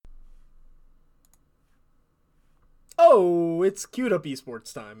Oh, it's queued up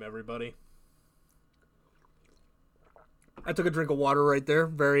esports time, everybody. I took a drink of water right there.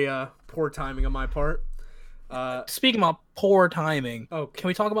 Very poor timing on my part. Speaking about poor timing, Okay. can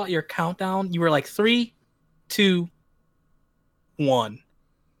we talk about your countdown? You were like 3, 2, 1,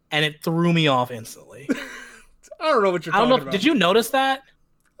 and it threw me off instantly. I don't know what you're I don't talking know. about. Did you notice that?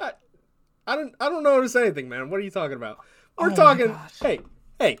 I don't notice anything, man. What are you talking about? We're Oh talking. my gosh.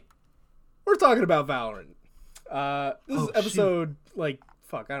 Hey. We're talking about Valorant. This is Oh, episode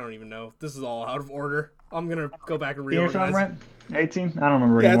fuck. I don't even know. This is all out of order. I'm gonna go back and reorganize. Right? 18? I don't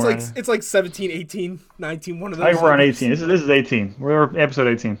remember Yeah, anymore. it's like 17, 18, 19, one of I those. think we're on numbers. 18. This is 18. We're episode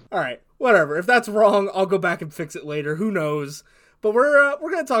 18. All right, whatever. If that's wrong, I'll go back and fix it later. Who knows? But we're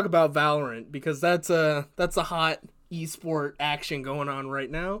gonna talk about Valorant because that's a hot esport action going on right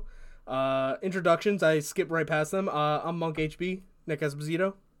now. Introductions, I skip right past them. I'm Monk HB, Nick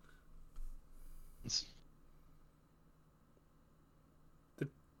Esposito.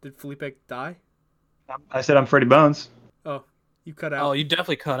 Did Felipe die? I said I'm Freddie Bones. Oh, you cut out. Oh, you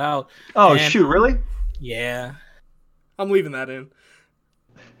definitely cut out. Oh, And- shoot, really? Yeah. I'm leaving that in.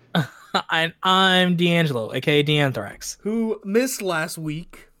 I'm D'Angelo, aka D'Anthrax. Who missed last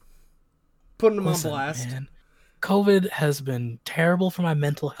week? Putting him Listen, on blast. man, COVID has been terrible for my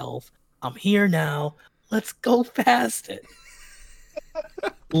mental health. I'm here now. Let's go past it.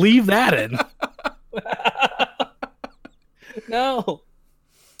 Leave that in. No.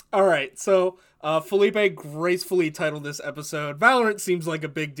 All right, so Felipe gracefully titled this episode, Valorant seems like a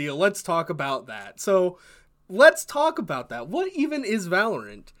big deal. Let's talk about that. So, let's talk about that. What even is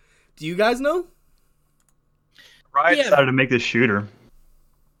Valorant? Do you guys know? Riot Yeah. decided to make this shooter.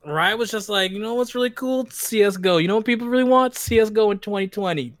 Riot was just like, you know what's really cool? CSGO. You know what people really want? CSGO in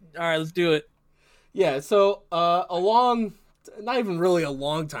 2020. All right, let's do it. Yeah, so not even really a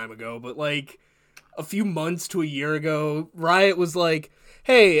long time ago, but like a few months to a year ago, Riot was like,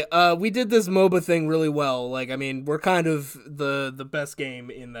 hey, we did this MOBA thing really well. Like, I mean, we're kind of the best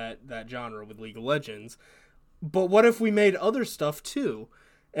game in that genre with League of Legends. But what if we made other stuff too?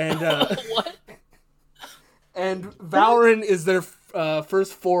 And What? and Valorant is their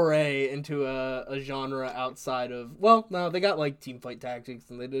first foray into a genre outside of, well, no, they got like Teamfight Tactics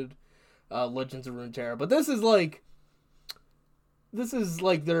and they did Legends of Runeterra, but this is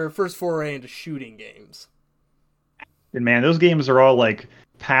like their first foray into shooting games. And man, those games are all like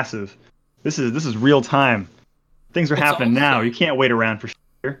passive. This is real time. Things are happening now. You can't wait around for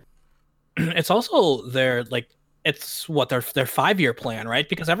sure. It's also their it's what their 5-year plan, right?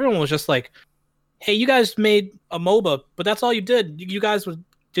 Because everyone was just like, "Hey, you guys made a MOBA, but that's all you did. Did you guys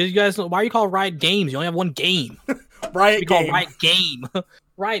why are you called Riot Games? You only have one game. Riot Called Game. Riot Game,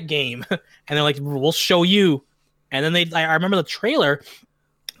 Riot Game." And they're like, "We'll show you." And then I remember the trailer.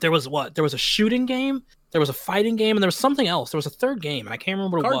 There was a shooting game, there was a fighting game, and there was something else. There was a third game, and I can't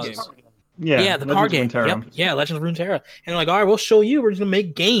remember what Card it was. game. Yeah, the card game. Legends of Runeterra. Yep. Yeah, Legends of Runeterra. And they're like, all right, we'll show you. We're just gonna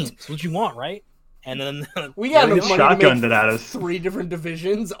make games. That's what you want, right? And then We got Yeah, enough they money to shotgunned make it at us. 3 different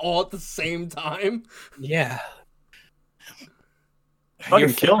divisions all at the same time. yeah, Fucking your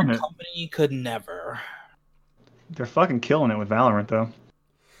killing favorite it. company could never. They're fucking killing it with Valorant though.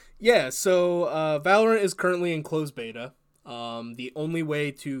 Yeah, so Valorant is currently in closed beta. The only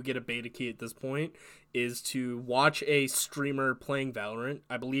way to get a beta key at this point is to watch a streamer playing Valorant.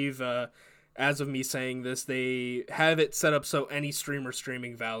 I believe, as of me saying this, they have it set up so any streamer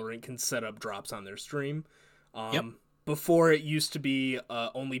streaming Valorant can set up drops on their stream. Yep. Before it used to be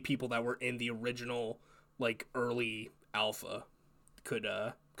only people that were in the original, like, early alpha could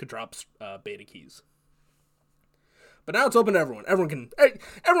drop beta keys. But now it's open to everyone. Everyone can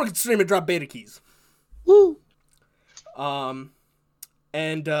stream and drop beta keys. Woo! Unlike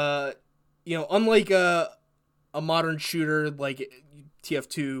a modern shooter like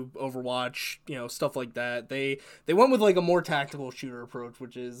TF2, Overwatch, stuff like that, they went with like a more tactical shooter approach,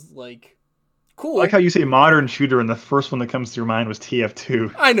 which is like cool. I like how you say modern shooter, and the first one that comes to your mind was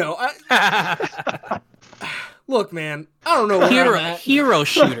TF2. I know. Look, man, I don't know where I'm at. hero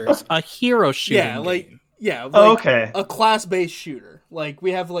shooters. A hero shooting. game. Okay. A class-based shooter. Like,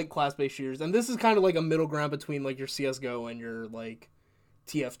 we have, like, class-based shooters. And this is kind of like a middle ground between, like, your CSGO and your, like,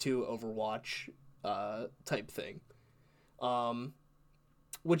 TF2 Overwatch type thing.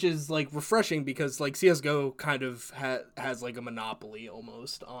 Which is, like, refreshing because, like, CSGO kind of has, like, a monopoly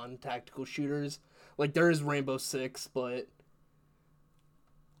almost on tactical shooters. Like, there is Rainbow Six, but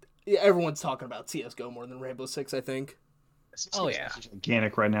everyone's talking about CSGO more than Rainbow Six, I think. Oh, yeah. It's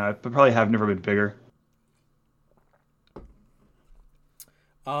gigantic right now. But probably have never been bigger.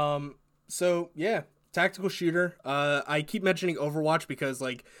 So yeah, tactical shooter. I keep mentioning Overwatch because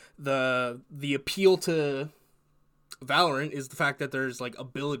like the appeal to Valorant is the fact that there's like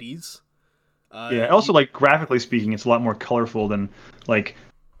abilities. Yeah. Also, like graphically speaking, it's a lot more colorful than like,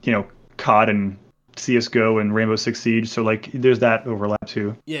 COD and CS:GO and Rainbow Six Siege. So like, there's that overlap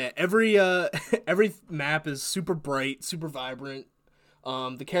too. Yeah, every every map is super bright, super vibrant.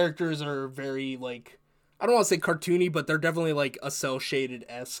 The characters are very like, I don't want to say cartoony, but they're definitely like a cell shaded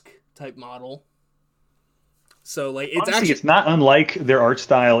esque type model. So like, it's Honestly, it's not unlike their art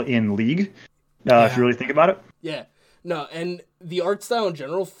style in League. If you really think about it. Yeah. No, and the art style in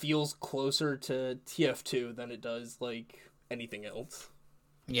general feels closer to TF2 than it does like anything else.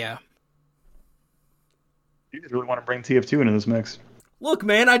 Yeah. You really want to bring TF2 into this mix? Look,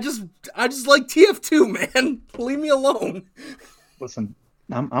 man, I just like TF2, man. Leave me alone. Listen,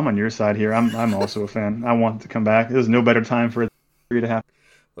 I'm on your side here. I'm also a fan. I want it to come back. There's no better time for it to happen.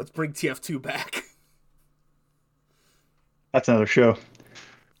 Let's bring TF2 back. That's another show.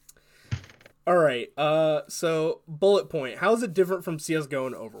 All right. So bullet point. How is it different from CS:GO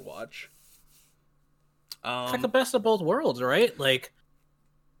and Overwatch? It's like the best of both worlds, right? Like,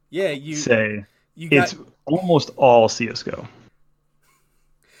 yeah, it's almost all CS:GO.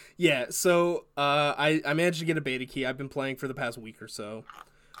 Yeah. So I managed to get a beta key. I've been playing for the past week or so.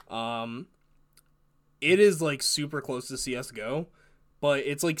 It is like super close to CS:GO, but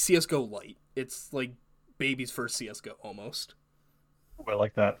it's like CS:GO light. It's like baby's first CS:GO almost. I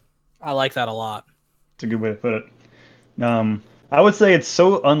like that. I like that a lot. It's a good way to put it. I would say it's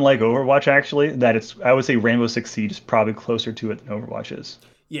so unlike Overwatch actually that I would say Rainbow Six Siege is probably closer to it than Overwatch is.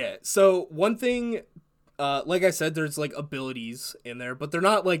 Yeah. So one thing, like I said, there's like abilities in there, but they're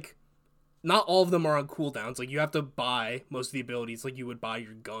not like, not all of them are on cooldowns. Like you have to buy most of the abilities, like you would buy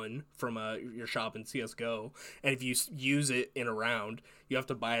your gun from your shop in CS:GO, and if you use it in a round, you have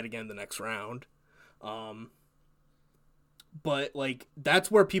to buy it again the next round. But like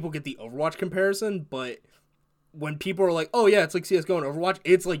that's where people get the Overwatch comparison. But when people are like, "Oh yeah, it's like CS:GO and Overwatch,"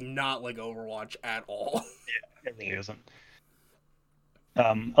 it's like not like Overwatch at all. Yeah, it really isn't.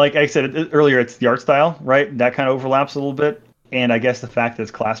 Like I said earlier, it's the art style, right? That kind of overlaps a little bit, and I guess the fact that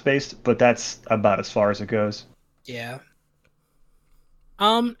it's class based, but that's about as far as it goes. Yeah.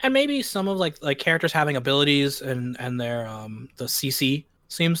 And maybe some of like characters having abilities and their the CC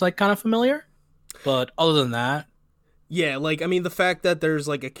seems like kind of familiar, but other than that. Yeah, like I mean the fact that there's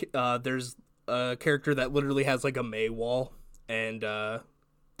like there's a character that literally has like a Mei wall, and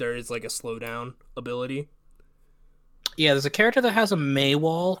there is like a slowdown ability. Yeah, there's a character that has a Mei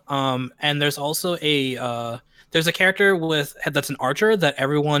wall, and there's also there's a character that's an archer that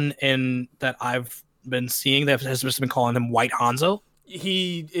everyone that I've been seeing that has just been calling him White Hanzo.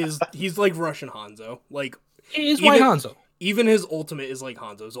 He's like Russian Hanzo. Like he's White Hanzo. Even his ultimate is like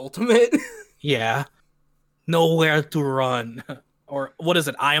Hanzo's ultimate. Yeah. Nowhere to run. Or what is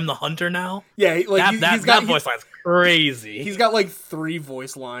it? I am the hunter now? Yeah, like that voice line's crazy. He's got like 3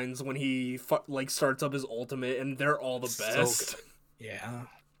 voice lines when he like starts up his ultimate, and they're all the best. So yeah.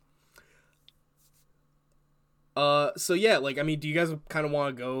 So yeah, like I mean, do you guys kind of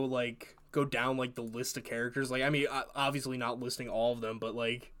want to go down like the list of characters? Like I mean, obviously not listing all of them, but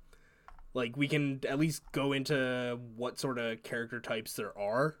like we can at least go into what sort of character types there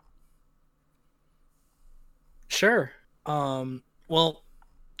are. Sure. Well,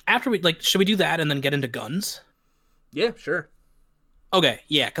 after we should we do that and then get into guns? Yeah, sure. Okay,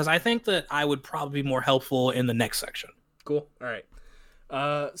 yeah, because I think that I would probably be more helpful in the next section. Cool. All right.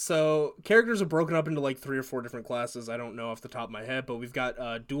 So characters are broken up into like 3 or 4 different classes. I don't know off the top of my head, but we've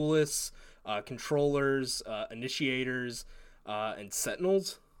got duelists, controllers, initiators, and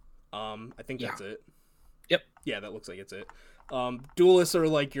sentinels. I think that's it. Yep. Yeah, that looks like it's it. Duelists are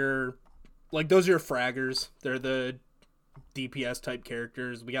those are your fraggers. They're the DPS type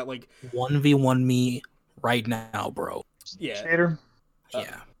characters. We got like 1v1 me right now, bro. Yeah. Initiator?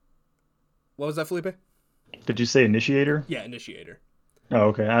 Yeah. What was that, Felipe? Did you say initiator? Yeah, initiator. Oh,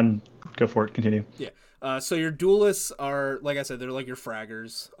 okay. Go for it. Continue. Yeah. So your duelists are, like I said, they're like your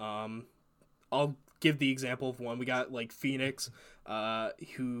fraggers. I'll give the example of one. We got like Phoenix,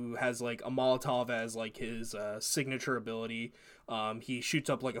 who has like a Molotov as like his signature ability. He shoots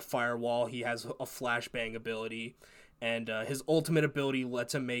up like a firewall. He has a flashbang ability, and his ultimate ability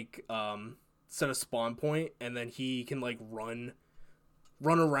lets him set a spawn point, and then he can like run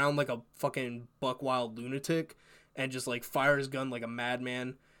around like a fucking buck wild lunatic, and just like fire his gun like a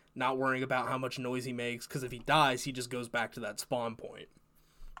madman, not worrying about how much noise he makes, because if he dies, he just goes back to that spawn point.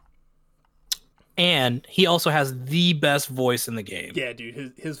 And he also has the best voice in the game. Yeah,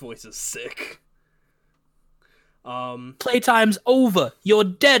 dude, his voice is sick. Playtime's over. You're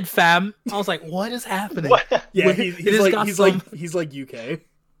dead, fam. I was like, what is happening? Yeah, he's like UK.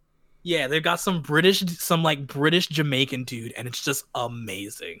 Yeah, they've got some like British Jamaican dude, and it's just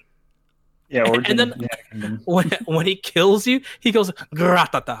amazing. Yeah, And then when he kills you, he goes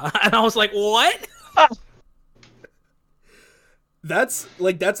gratata, and I was like, what? That's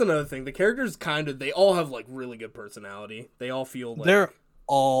another thing. The characters they all have like really good personality. They all feel like They're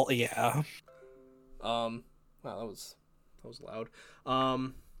all yeah. Wow, that was loud.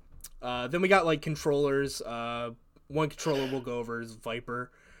 Then we got like controllers. One controller we'll go over is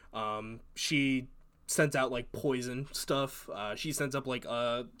Viper. She sends out like poison stuff. She sends up like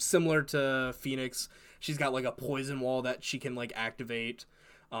similar to Phoenix. She's got like a poison wall that she can like activate.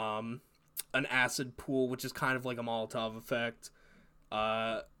 An acid pool, which is kind of like a Molotov effect.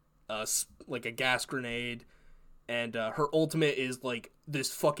 Like a gas grenade. And her ultimate is like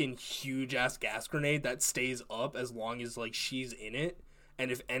this fucking huge ass gas grenade that stays up as long as like she's in it.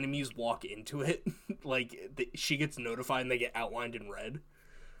 And if enemies walk into it, like she gets notified and they get outlined in red.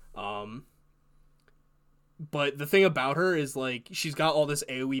 But the thing about her is like she's got all this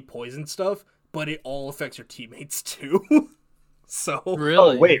AoE poison stuff, but it all affects her teammates too. So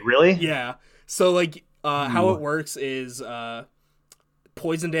Really? Oh wait, really? yeah. So like how it works is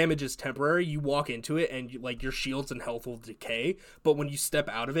poison damage is temporary. You walk into it and like your shields and health will decay, but when you step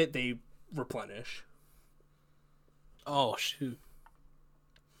out of it, they replenish. Oh shoot.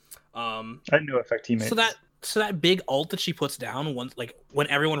 I didn't know it affect teammates. So that big ult that she puts down once, like when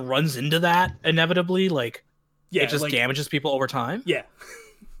everyone runs into that, inevitably, like it just like, damages people over time. Yeah.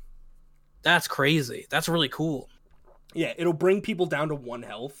 That's crazy. That's really cool. Yeah, it'll bring people down to 1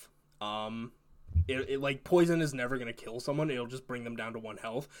 health. It like poison is never gonna kill someone. It'll just bring them down to 1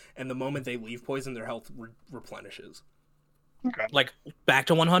 health, and the moment they leave poison, their health replenishes. Okay. Like back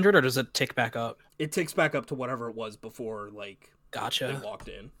to 100, or does it tick back up? It ticks back up to whatever it was before. Like gotcha. They locked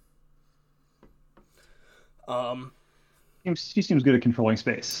in. She seems good at controlling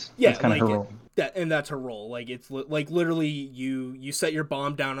space. Yeah, that's kind like of her role. That's her role. Like it's like literally you set your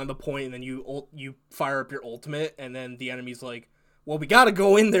bomb down on the point, and then you fire up your ultimate, and then the enemy's like, well, we gotta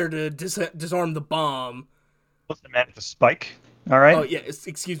go in there to disarm the bomb. Listen, man, it's a spike. All right. Oh yeah,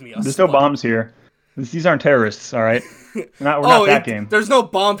 excuse me. There's no bombs here. These aren't terrorists. All right. We're not that game. There's no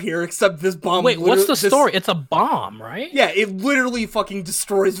bomb here except this bomb. Wait, what's the story? It's a bomb, right? Yeah, it literally fucking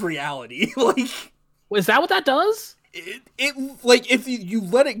destroys reality. Like, is that what that does? It like if you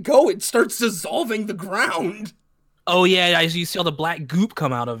let it go, it starts dissolving the ground. Oh yeah, you see all the black goop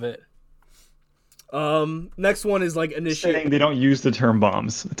come out of it. Next one is like initiate. They don't use the term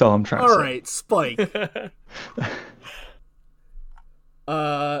bombs. That's all I'm trying to say. All right, Spike.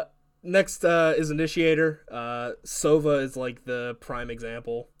 Next is initiator. Sova is like the prime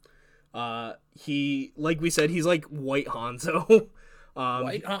example. He, like we said, he's like White Hanzo.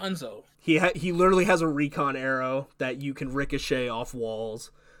 White Hanzo. He literally has a recon arrow that you can ricochet off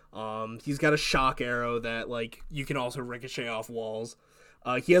walls. He's got a shock arrow that like you can also ricochet off walls.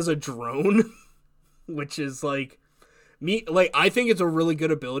 He has a drone, which is like I think it's a really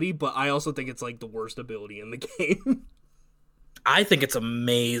good ability, but I also think it's like the worst ability in the game. I think it's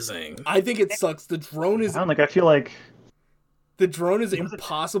amazing. I think it sucks. The drone is I feel like the drone is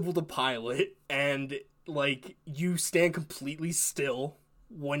impossible to pilot, and like you stand completely still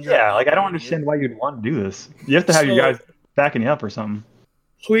when you're I don't understand why you'd want to do this. You have to have your guys backing you up or something.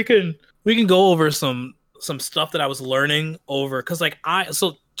 We can go over some stuff that I was learning over, because like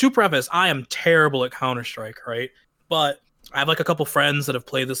to preface, I am terrible at Counter-Strike, right? But I have like a couple friends that have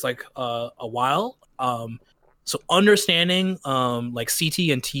played this like a while. So understanding like CT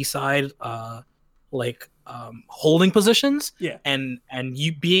and T side holding positions, and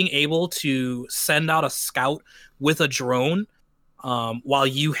you being able to send out a scout with a drone while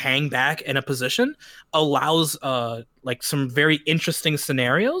you hang back in a position allows like some very interesting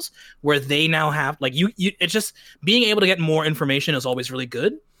scenarios where they now have like you it's just being able to get more information is always really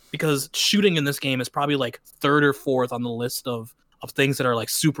good, because shooting in this game is probably like 3rd or 4th on the list of things that are like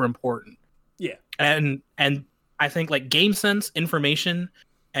super important. Yeah. And I think like game sense, information,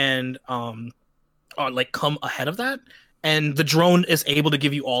 and like come ahead of that. And the drone is able to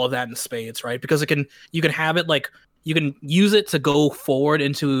give you all of that in spades, right? Because you can have it like you can use it to go forward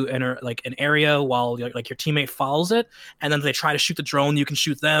into an area while like your teammate follows it, and then if they try to shoot the drone, you can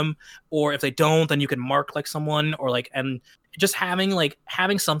shoot them, or if they don't, then you can mark like someone, or like, and just having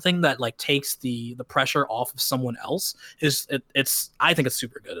something that like takes the pressure off of someone else it's I think it's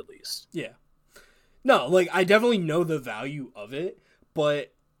super good, at least. Yeah. No, like I definitely know the value of it,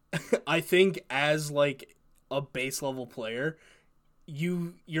 but I think as like a base level player,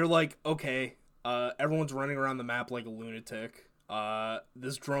 you're like, okay, everyone's running around the map like a lunatic.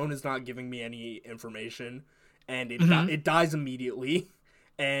 This drone is not giving me any information, and it dies immediately.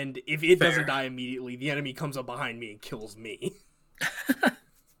 And if it doesn't Fair. die immediately, the enemy comes up behind me and kills me.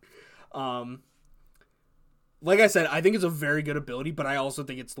 Like I said, I think it's a very good ability, but I also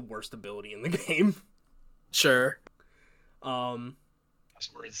think it's the worst ability in the game. Sure.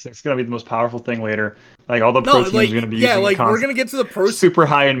 It's gonna be the most powerful thing later. Like all the No, pro teams like are gonna be yeah, using like it we're gonna get to the pro. super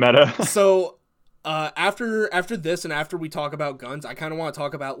high in meta. So, after this and after we talk about guns, I kind of want to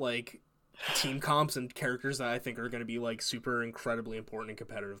talk about like team comps and characters that I think are gonna be like super incredibly important in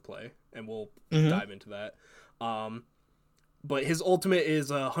competitive play, and we'll dive into that. But his ultimate is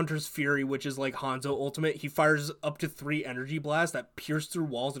Hunter's Fury, which is like Hanzo ultimate. He fires up to 3 energy blasts that pierce through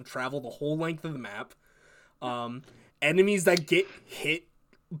walls and travel the whole length of the map. Enemies that get hit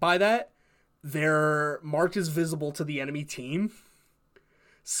by that, their mark is visible to the enemy team.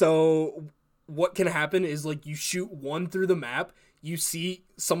 So what can happen is like you shoot one through the map, you see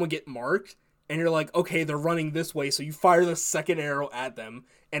someone get marked, and you're like, okay, they're running this way, so you fire the second arrow at them,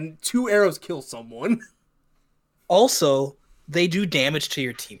 and 2 arrows kill someone. Also, they do damage to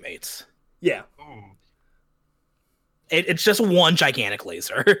your teammates. Yeah. It's just one gigantic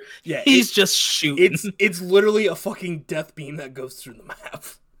laser. Yeah, He's just shooting. It's literally a fucking death beam that goes through the map.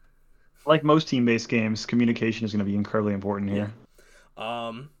 Like most team-based games, communication is going to be incredibly important here.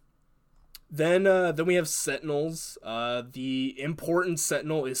 Then we have Sentinels. The important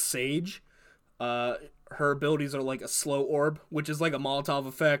Sentinel is Sage. Her abilities are like a slow orb, which is like a Molotov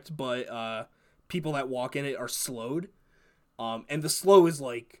effect, but people that walk in it are slowed. And the slow is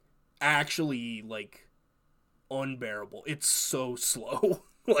like actually like unbearable. It's so slow.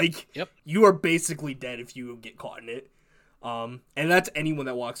 Like you are basically dead if you get caught in it. And that's anyone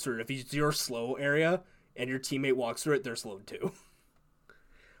that walks through it. If it's your slow area and your teammate walks through it, they're slowed too.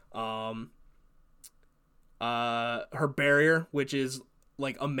 Her barrier, which is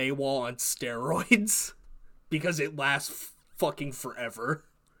like a Mei wall on steroids, because it lasts fucking forever.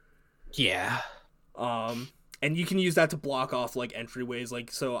 Yeah. And you can use that to block off like entryways.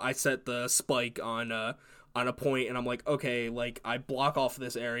 Like, so I set the spike on a point, and I'm like, okay, like I block off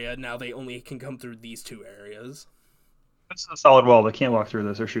this area. Now they only can come through these 2 areas. This is a solid wall. They can't walk through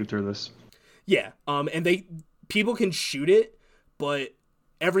this or shoot through this. Yeah. And people can shoot it, but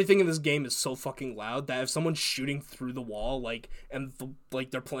everything in this game is so fucking loud that if someone's shooting through the wall, like, and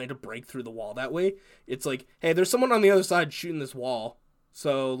they're planning to break through the wall that way, it's like, hey, there's someone on the other side shooting this wall,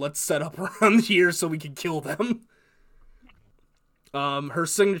 so let's set up around here so we can kill them. Her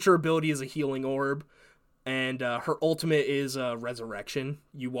signature ability is a healing orb, and her ultimate is resurrection.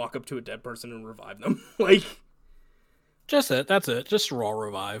 You walk up to a dead person and revive them. Like, Just it. That's it. Just raw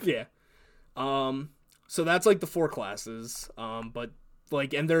revive. yeah. So that's like the 4 classes. But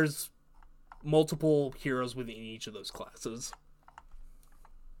like, and there's multiple heroes within each of those classes.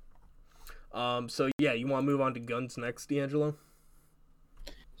 So yeah, you want to move on to guns next, D'Angelo?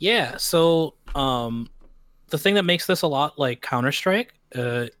 Yeah. So, the thing that makes this a lot like Counter-Strike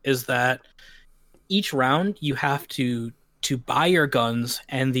is that each round you have to buy your guns,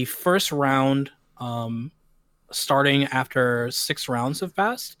 and the first round, starting after 6 rounds have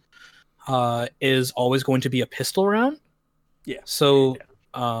passed, is always going to be a pistol round. Yeah. So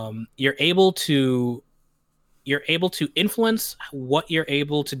you're able to influence what you're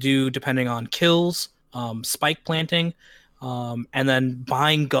able to do depending on kills, spike planting, and then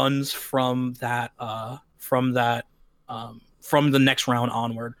buying guns from the next round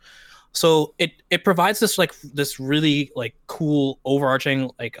onward. So it provides this really like cool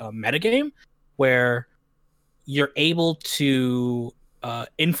overarching like metagame where you're able to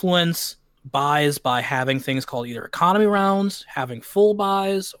influence buys by having things called either economy rounds, having full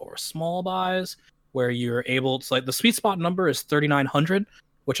buys, or small buys, where you're able to, like, the sweet spot number is 3,900,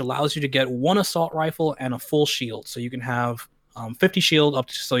 which allows you to get 1 assault rifle and a full shield. So you can have 50 shield up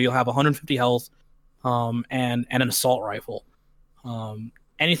to, so you'll have 150 health, and an assault rifle.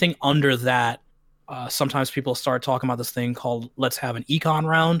 Anything under that, sometimes people start talking about this thing called let's have an econ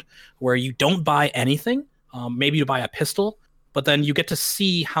round, where you don't buy anything. Maybe you buy a pistol, but then you get to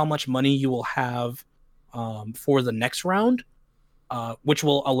see how much money you will have for the next round, which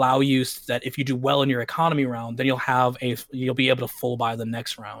will allow you that if you do well in your economy round, then you'll be able to full buy the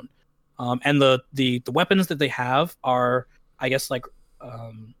next round. And the weapons that they have are, I guess, like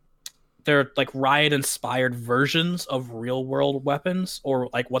they're like Riot inspired versions of real world weapons, or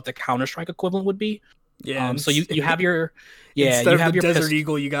like what the Counter-Strike equivalent would be. Yeah. So you have your instead you have of the your Desert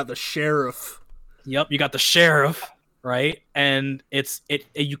Eagle, you got the Sheriff. Yep, you got the Sheriff, right? And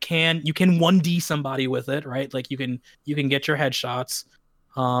you can 1D somebody with it, right? Like you can get your headshots.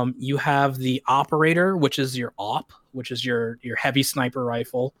 You have the Operator, which is your op, which is your heavy sniper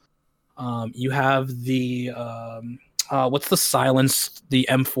rifle. You have the What's the silence? The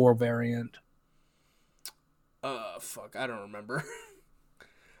M4 variant. Fuck, I don't remember.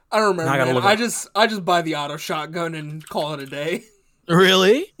 I don't remember. Now I gotta Man. look it up. I just buy the auto shotgun and call it a day.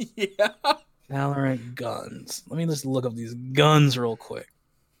 Really? Yeah. Valorant guns. Let me just look up these guns real quick.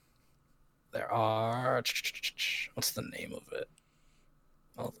 There are. What's the name of it?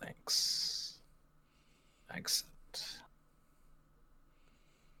 Oh, thanks. Accept.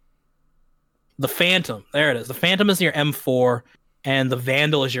 The Phantom. There it is. The Phantom is your M4, and the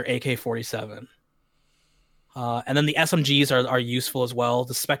Vandal is your AK-47. And then the SMGs are useful as well.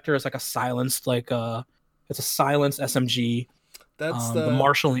 The Spectre is like a silenced, it's a silenced SMG. That's the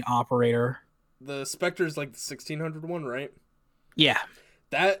Marshal and the Operator. The Spectre is like the 1600 one, right? Yeah.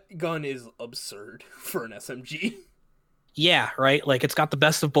 That gun is absurd for an SMG. Yeah, right? Like, it's got the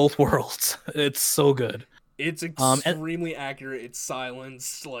best of both worlds. It's so good. It's extremely accurate. It's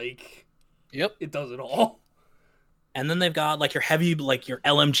silenced. Like, yep. It does it all. And then they've got, like, your heavy, like, your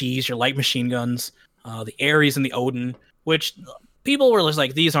LMGs, your light machine guns, the Ares and the Odin, which people were just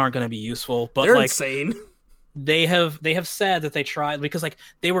like, these aren't going to be useful. But, they're like, insane. They have said that they tried, because like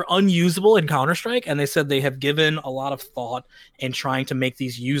they were unusable in Counter-Strike, and they said they have given a lot of thought in trying to make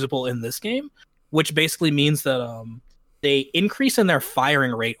these usable in this game, which basically means that they increase in their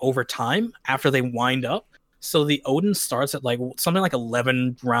firing rate over time after they wind up. So the Odin starts at like something like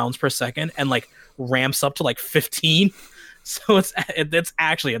 11 rounds per second and like ramps up to like 15. So it's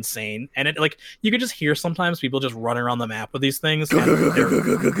actually insane, and it like you could just hear sometimes people just running around the map with these things.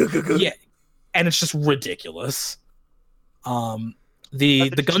 And yeah. And it's just ridiculous. The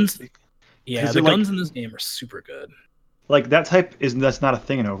guns, yeah, the guns in this game are super good. Like that type that's not a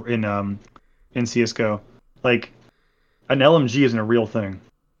thing in CS:GO. Like an LMG isn't a real thing.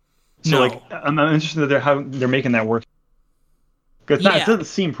 So No. like I'm interested in how they're making that work. Because it doesn't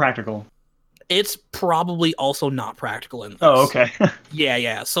seem practical. It's probably also not practical in this. Oh, okay.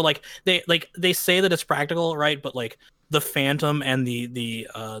 Yeah. So like they say that it's practical, right? But like the Phantom and the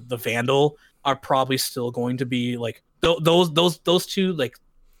Vandal are probably still going to be like those two. Like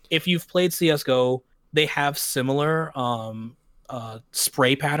if you've played CS:GO, they have similar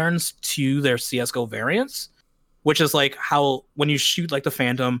spray patterns to their CS:GO variants, which is like how when you shoot like the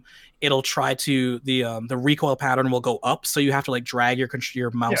Phantom, it'll try to the recoil pattern will go up, so you have to like drag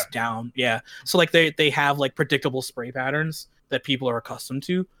your mouse down. Yeah, so like they have like predictable spray patterns that people are accustomed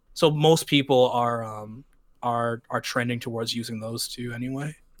to. So most people are trending towards using those two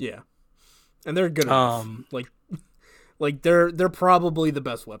anyway. Yeah. And they're good enough. Like they're probably the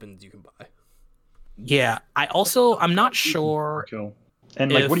best weapons you can buy. Yeah, I'm not sure.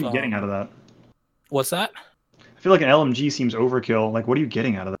 And like, what are you getting out of that? What's that? I feel like an LMG seems overkill. Like, what are you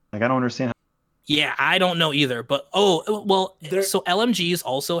getting out of that? Like, I don't understand. Yeah, I don't know either. But so LMGs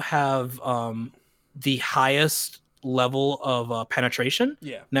also have the highest level of penetration.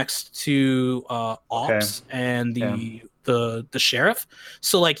 Yeah. Next to Ops and the Sheriff.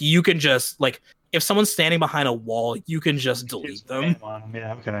 So like you can just like if someone's standing behind a wall, you can just delete them.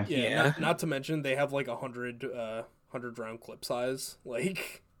 Yeah. Okay. Yeah. Not to mention they have like 100 round clip size.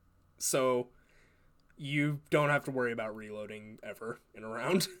 Like, so you don't have to worry about reloading ever in a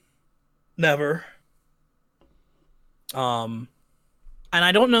round. Never. And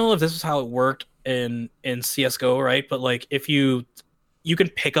I don't know if this is how it worked in CS:GO, right? But like if you can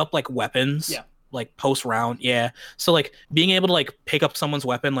pick up like weapons, like post round, so like being able to like pick up someone's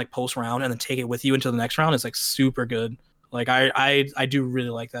weapon like post round and then take it with you into the next round is like super good. Like I do really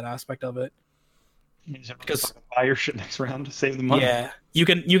like that aspect of it. Because buy your shit next round to save the money. Yeah, you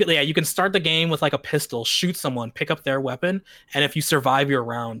can start the game with like a pistol, shoot someone, pick up their weapon, and if you survive your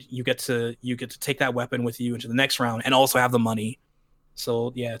round, you get to take that weapon with you into the next round and also have the money.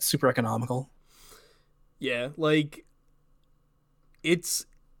 So yeah, it's super economical. Yeah, like it's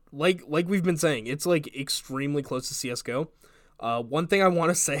like we've been saying, it's like extremely close to CS:GO. One thing I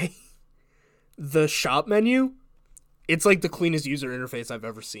want to say, the shop menu, it's like the cleanest user interface I've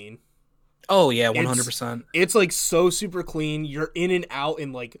ever seen. Oh yeah, 100%. It's like so super clean. You're in and out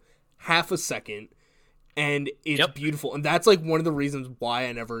in like half a second, and it's beautiful. And that's like one of the reasons why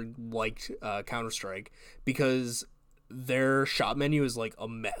I never liked Counter-Strike, because their shop menu is like a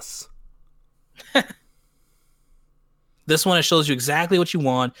mess. This one, it shows you exactly what you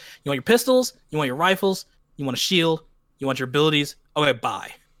want. You want your pistols, you want your rifles, you want a shield, you want your abilities. Okay,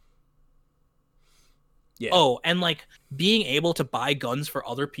 buy. Yeah. Oh, and like being able to buy guns for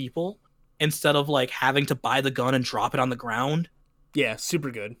other people instead of like having to buy the gun and drop it on the ground. Yeah,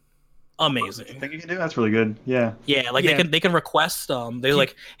 super good. Amazing. I think you can do that's really good. Yeah. Yeah, like they can request they're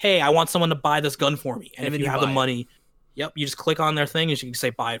like, hey, I want someone to buy this gun for me. And if you have the money, you just click on their thing and you can say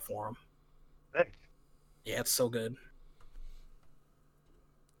buy it for them. Hey. Yeah, it's so good.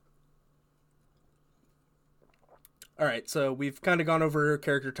 All right, so we've kind of gone over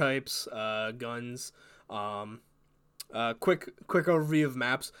character types, guns. Quick overview of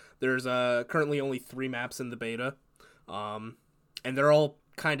maps. There's currently only 3 maps in the beta, and they're all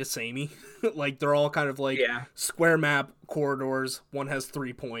kind of samey. Like they're all kind of like square map corridors. One has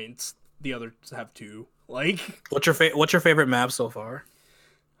 3 points, the others have 2. Like, what's your favorite map so far?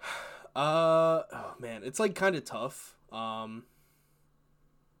 Oh man, it's like kind of tough.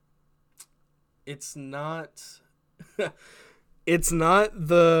 It's not. It's not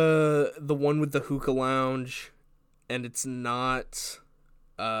the one with the hookah lounge, and it's not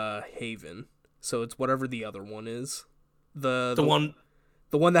Haven. So it's whatever the other one is. The one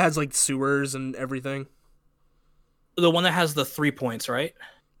that has like sewers and everything. The one that has the 3 points, right?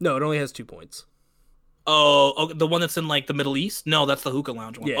 No, it only has 2 points. Oh, the one that's in like the Middle East? No, that's the hookah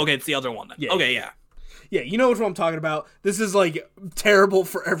lounge one. Yeah. Okay, it's the other one then. Yeah. Okay, yeah. Yeah, you know which one I'm talking about. This is like terrible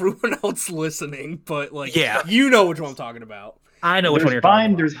for everyone else listening, but like, you know which one I'm talking about. I know which one you're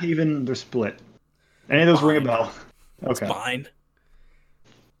Bind, talking about. there's Haven, there's Split. Any of those ring a bell? Okay. It's Bind.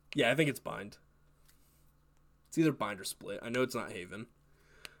 Yeah, I think it's Bind. It's either Bind or Split. I know it's not Haven.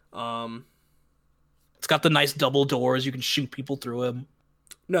 It's got the nice double doors. You can shoot people through them.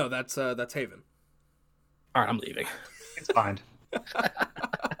 No, that's Haven. All right, I'm leaving. It's Bind.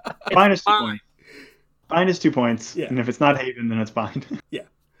 Bind is 2 points. Bind is 2 points, and if it's not Haven, then it's Bind. Yeah.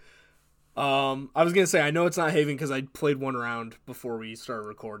 I was gonna say I know it's not Haven because I played one round before we started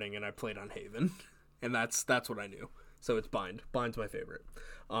recording, and I played on Haven, and that's what I knew. So it's Bind. Bind's my favorite.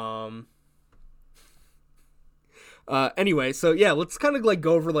 Anyway, so yeah, let's kind of like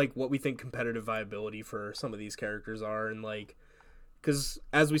go over like what we think competitive viability for some of these characters are, and like, because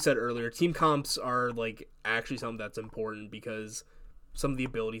as we said earlier, team comps are like actually something that's important because some of the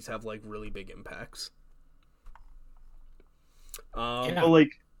abilities have like really big impacts. Well,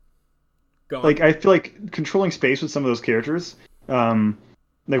 like I feel like controlling space with some of those characters, like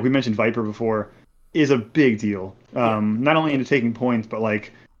we mentioned Viper before, is a big deal. Not only into taking points, but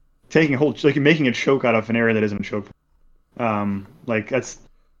like taking a whole, like making a choke out of an area that isn't a choke. Like that's.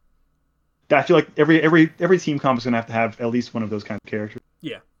 I feel like every team comp is gonna have at least one of those kinds of characters.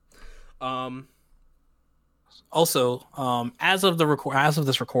 Yeah. Also, as of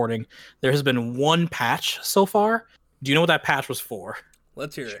this recording, there has been 1 patch so far. Do you know what that patch was for?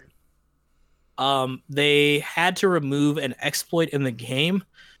 Let's hear it. They had to remove an exploit in the game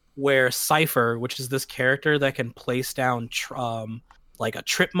where Cypher, which is this character that can place down like a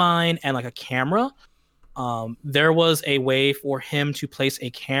trip mine and like a camera, there was a way for him to place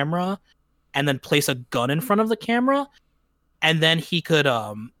a camera and then place a gun in front of the camera, and then he could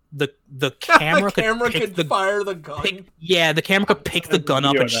the camera could fire the gun. The camera could pick the gun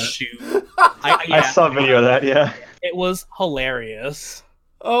up and shoot. I saw a video of that. Yeah, it was hilarious.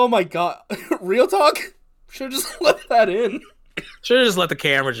 Oh my god, real talk. Should have just let that in. Should have just let the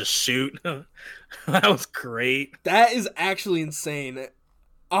camera just shoot. That was great. That is actually insane.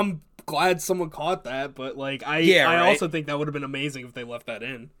 I'm glad someone caught that, but like I also think that would have been amazing if they left that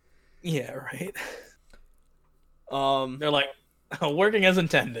in. Yeah, right. They're like working as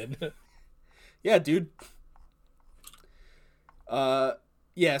intended. Yeah, dude.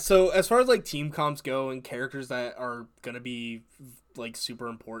 Yeah, so as far as like team comps go and characters that are gonna be like super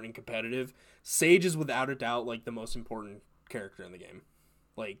important and competitive, Sage is without a doubt like the most important character in the game.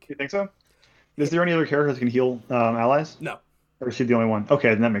 Like, you think so? Is there any other character that can heal allies? No. Or is she the only one? Okay,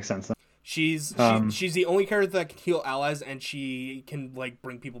 then that makes sense. Then. She's the only character that can heal allies, and she can like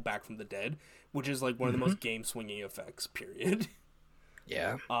bring people back from the dead, which is like one of the most game swinging effects. Period.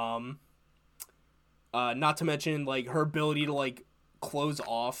 Yeah. Not to mention like her ability to like close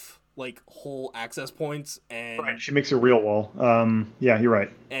off like whole access points, and right, she makes a real wall. Yeah, you're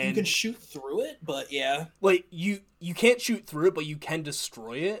right. And you can shoot through it, but yeah, like you can't shoot through it, but you can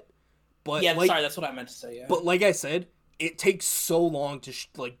destroy it. But yeah, like, sorry, that's what I meant to say. Yeah. But like I said, it takes so long to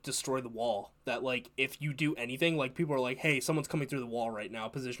like destroy the wall that like if you do anything, like people are like, "Hey, someone's coming through the wall right now.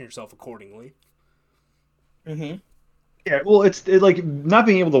 Position yourself accordingly." Mm-hmm. Yeah, well, it's like not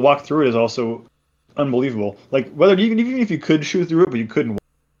being able to walk through it is also unbelievable. Like whether even if you could shoot through it, but you couldn't.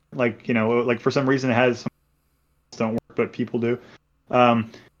 Like, you know, like for some reason it has some don't work, but people do.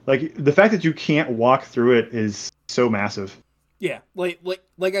 Like the fact that you can't walk through it is so massive. Yeah, like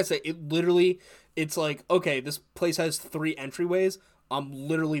I said, it's like, okay, this place has 3 entryways. I'm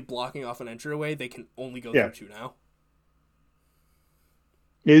literally blocking off an entryway. They can only go through 2 now.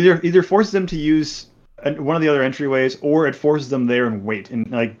 Either forces them to use one of the other entryways, or it forces them there and wait. And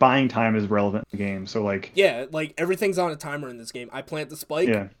like buying time is relevant in the game. So like like everything's on a timer in this game. I plant the spike.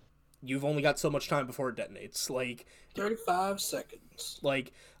 Yeah. You've only got so much time before it detonates. Like 35 seconds.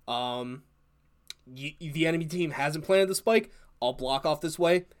 Like the enemy team hasn't planted the spike, I'll block off this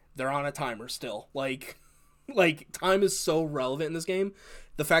way. They're on a timer still. Like time is so relevant in this game.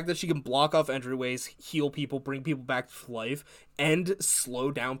 The fact that she can block off entryways, heal people, bring people back to life, and slow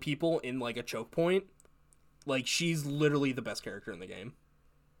down people in like a choke point, like she's literally the best character in the game.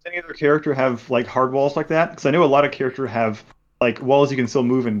 Does any other character have like hard walls like that? Because I know a lot of characters have like walls you can still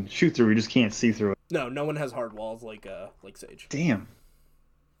move and shoot through. You just can't see through it. No one has hard walls like Sage. Damn.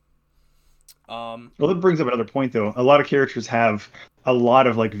 Well, that brings up another point though. A lot of characters have a lot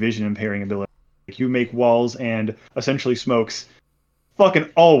of like vision impairing ability. Like you make walls and essentially smokes. Fucking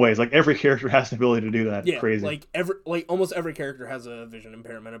always, like every character has the ability to do that. Yeah, crazy. like almost every character has a vision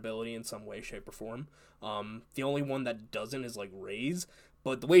impairment ability in some way, shape, or form. The only one that doesn't is like Raze,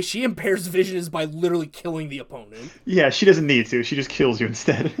 but the way she impairs vision is by literally killing the opponent. Yeah, she doesn't need to. She just kills you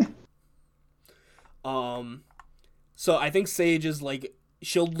instead. So I think Sage is like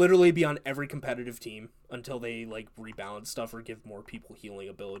she'll literally be on every competitive team until they like rebalance stuff or give more people healing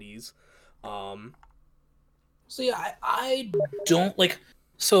abilities. See, I don't like.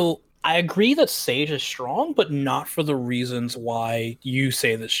 So I agree that Sage is strong, but not for the reasons why you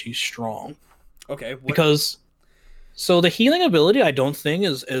say that she's strong. Okay. Because so the healing ability, I don't think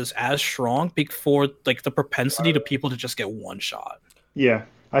is as strong for like the propensity to people to just get one shot. Yeah,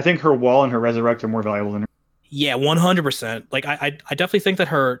 I think her wall and her resurrect are more valuable than her. Yeah, 100%. Like I definitely think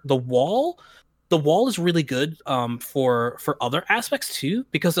that the wall is really good for other aspects too,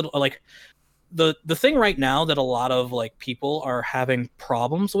 because it like. The thing right now that a lot of like people are having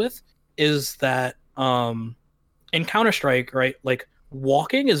problems with is that in Counter-Strike, right, like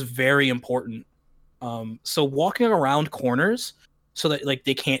walking is very important. So walking around corners so that like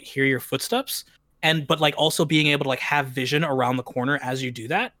they can't hear your footsteps, but like also being able to like have vision around the corner as you do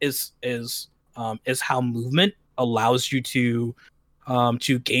that is how movement allows you to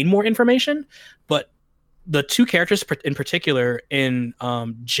gain more information. But the two characters in particular in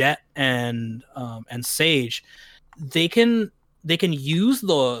Jett and Sage, they can use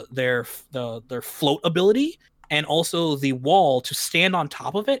their float ability and also the wall to stand on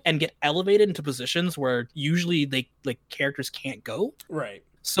top of it and get elevated into positions where usually they like characters can't go. Right.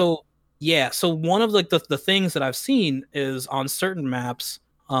 So yeah, so one of like the things that I've seen is on certain maps,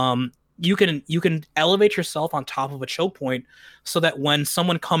 you can elevate yourself on top of a choke point so that when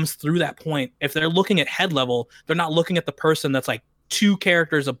someone comes through that point, if they're looking at head level, they're not looking at the person that's like two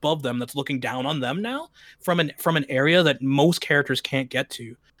characters above them that's looking down on them now from an area that most characters can't get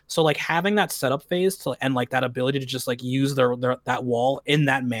to. So like having that setup phase and like that ability to just like use their that wall in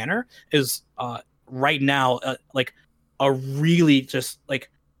that manner is right now like a really just like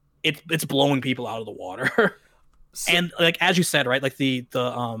it's blowing people out of the water. And like as you said, right, like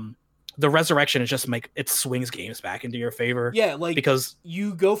the resurrection is just it swings games back into your favor. Yeah, like because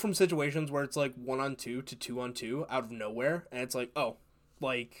you go from situations where it's like 1-on-2 to 2-on-2 out of nowhere, and it's like, oh,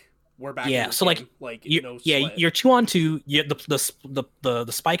 like we're back. Yeah, so game. you're 2-on-2. Yeah,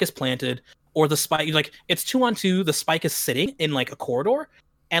 the spike is planted, or the spike like it's 2-on-2. The spike is sitting in like a corridor,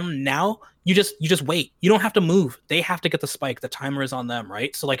 and now you just wait. You don't have to move. They have to get the spike. The timer is on them,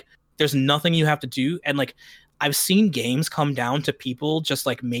 right? So like there's nothing you have to do, and like. I've seen games come down to people just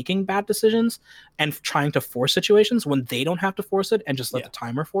like making bad decisions and trying to force situations when they don't have to force it and just let the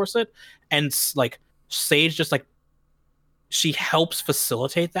timer force it. And like Sage just like she helps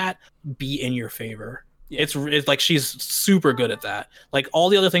facilitate that be in your favor. Yeah. It's like she's super good at that. Like all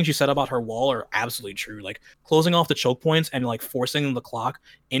the other things you said about her wall are absolutely true. Like closing off the choke points and like forcing the clock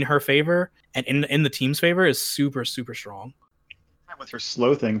in her favor and in the team's favor is super, super strong. With her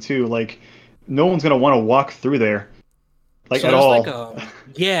slow thing too, like no one's gonna want to walk through there, like so at all. Like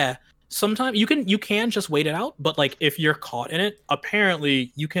yeah, sometimes you can just wait it out, but like if you're caught in it,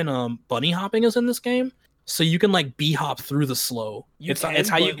 apparently you can bunny hopping is in this game, so you can like b-hop through the slow. It's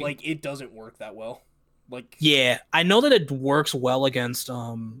how you like it doesn't work that well. Like yeah, I know that it works well against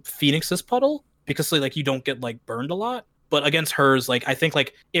Phoenix's puddle because like you don't get like burned a lot. But against hers, like I think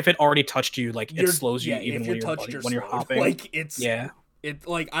like if it already touched you, like it slows you even when you're hopping. Like it's it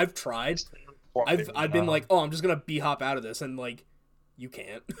like I've tried. I've been like, oh, I'm just gonna b-hop out of this, and like, you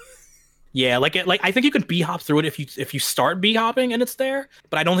can't. Yeah, like I think you can b-hop through it if you start b-hopping and it's there,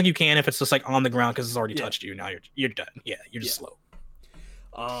 but I don't think you can if it's just like on the ground because it's already touched you. Now you're done. Yeah, you're just slow.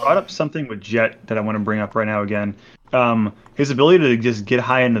 Brought up something with Jett that I want to bring up right now again. His ability to just get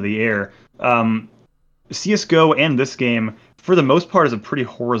high into the air. CS:GO and this game, for the most part, is a pretty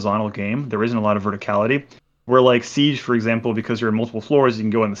horizontal game. There isn't a lot of verticality. Where like Siege, for example, because you're in multiple floors, you can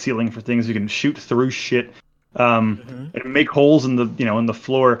go on the ceiling for things. You can shoot through shit, and make holes in the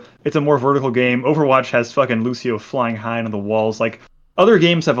floor. It's a more vertical game. Overwatch has fucking Lucio flying high into the walls. Like other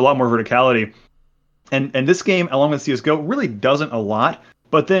games have a lot more verticality. and this game, along with CS:GO, really doesn't a lot.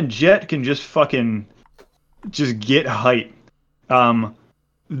 But then Jet can just fucking just get height. Do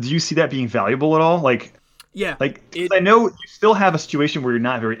you see that being valuable at all? Like, Yeah. I know you still have a situation where you're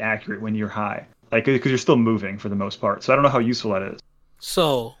not very accurate when you're high, like because you're still moving for the most part. So I don't know how useful that is.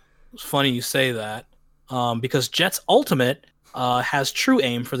 So it's funny you say that, because Jet's ultimate has true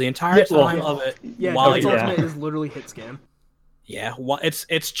aim for the entire time of it. Yeah, while Jet's you're ultimate is literally hit scan. Yeah,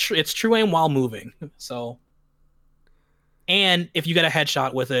 it's true aim while moving. So, and if you get a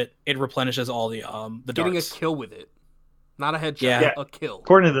headshot with it, it replenishes all the Getting darts. a kill with it, not a headshot, Yeah. a kill.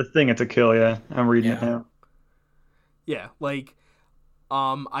 According to the thing, it's a kill. Yeah, I'm reading it now. Yeah, like,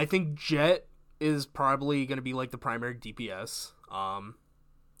 I think Jet is probably gonna be like the primary DPS.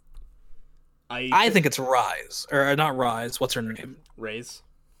 I think it's Rise, or not Rise. What's her name? Raze.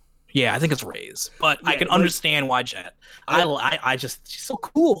 Yeah, I think it's Raze, but I can understand why Jet. I just she's so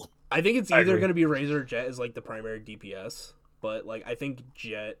cool. I think it's either gonna be Raze or Jet as like the primary DPS, but like I think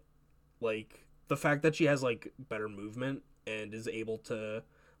Jet, like the fact that she has like better movement and is able to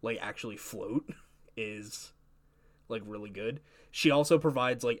like actually float is like really good. She also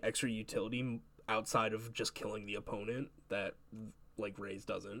provides like extra utility outside of just killing the opponent that like Raze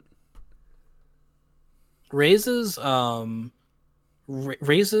doesn't. Raze's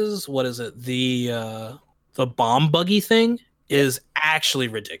what is it? The bomb buggy thing is actually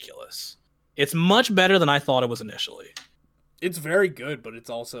ridiculous. It's much better than I thought it was initially. It's very good, but it's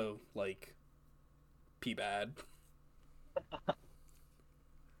also like pee bad.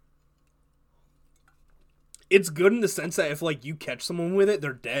 It's good in the sense that if like you catch someone with it,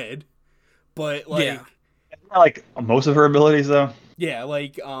 they're dead. But like Not like most of her abilities though. Yeah,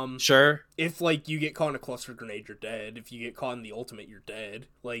 like sure. If like you get caught in a cluster grenade, you're dead. If you get caught in the ultimate, you're dead.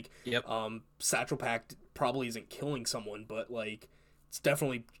 Like Satchel Pack probably isn't killing someone, but like it's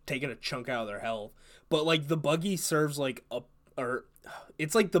definitely taking a chunk out of their health. But like the buggy serves like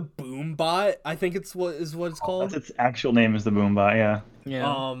it's like the boom bot, I think it's what it's called. That's its actual name is the boom bot, yeah.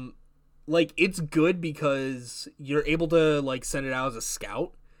 Yeah. Like it's good because you're able to like send it out as a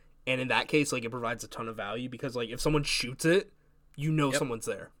scout, and in that case like it provides a ton of value because like if someone shoots it, you know someone's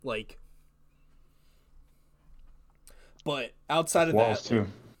there. Like, but outside of that, too.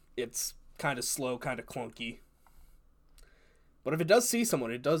 It's kind of slow, kind of clunky. But if it does see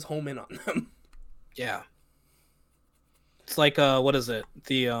someone, it does home in on them. Yeah. It's like what is it?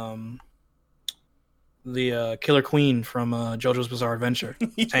 The Killer Queen from JoJo's Bizarre Adventure.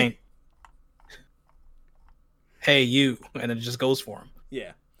 Tank. Hey, you, and it just goes for him.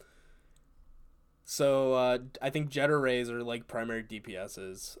 Yeah. So I think Jet or Raze are like primary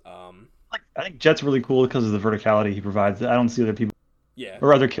DPSs. I think Jet's really cool because of the verticality he provides. I don't see other people,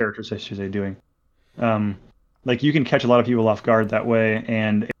 or other characters, I should say, doing. Like you can catch a lot of people off guard that way,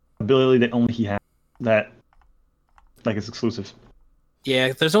 and it's an ability that only he has that, like, it's exclusive.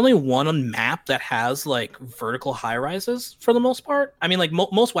 Yeah, there's only one map that has like vertical high rises for the most part. I mean, like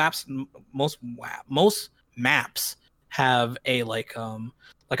most maps have a like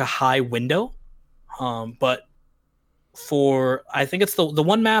a high window. But for I think it's the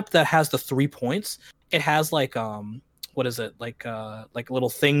one map that has the 3 points. It has like what is it like little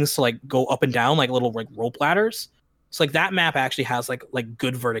things to like go up and down, like little like rope ladders. So like that map actually has like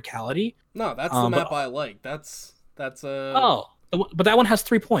good verticality. No, that's the map I like. That's but that one has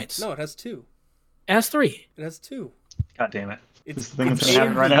 3 points. No, it has 2. It has 3. It has 2. God damn it! It's the thing that's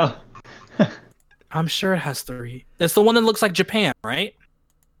happening right now. I'm sure it has 3. It's the one that looks like Japan, right?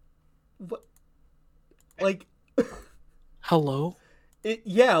 What? Like, hello?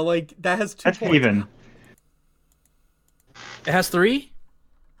 Yeah, like that has 2 That's points. Haven. It has 3?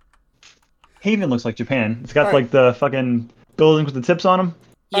 Haven looks like Japan. It's got like the fucking buildings with the tips on them.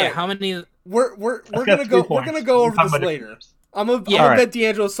 Yeah, how many? We're gonna go. We're gonna go over this later. I'm gonna bet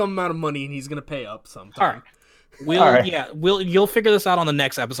D'Angelo some amount of money, and he's gonna pay up sometime. All right. You'll figure this out on the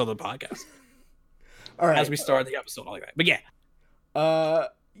next episode of the podcast. All right, as we start the episode, like that.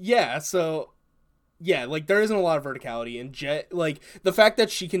 But So like there isn't a lot of verticality, and Jet, like the fact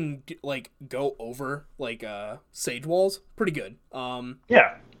that she can like go over like sage walls, pretty good.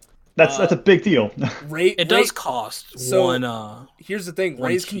 That's a big deal. It does cost one. Here's the thing: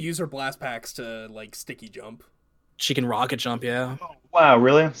 Raze can use her blast packs to like sticky jump. She can rocket jump, yeah. Oh, wow,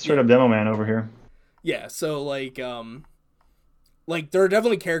 really? Straight up demo man over here. Yeah, so like there are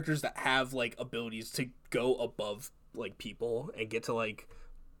definitely characters that have like abilities to go above like people and get to like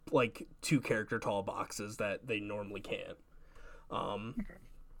 2 character tall boxes that they normally can't.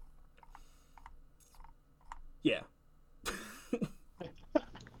 Yeah.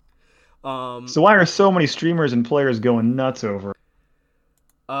 So why are so many streamers and players going nuts over?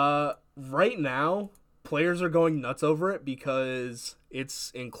 Right now, players are going nuts over it because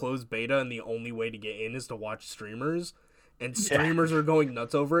it's in closed beta and the only way to get in is to watch streamers. And streamers are going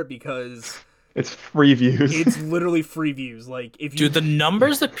nuts over it because it's free views. It's literally free views. Like if you Dude, the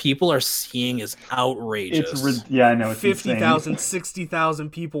numbers that people are seeing is outrageous. Yeah, I know. It's 50,000, 60,000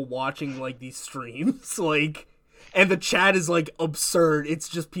 people watching like these streams, like, and the chat is like absurd. It's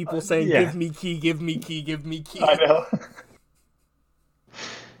just people saying, "Give me key, give me key, give me key." I know.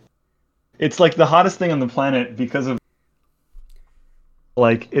 It's like the hottest thing on the planet because of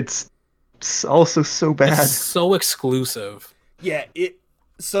like it's also so bad. It's so exclusive. Yeah,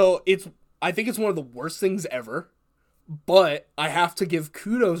 I think it's one of the worst things ever, but I have to give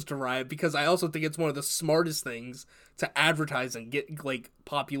kudos to Riot because I also think it's one of the smartest things to advertise and get like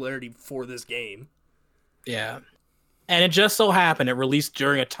popularity for this game. Yeah. And it just so happened it released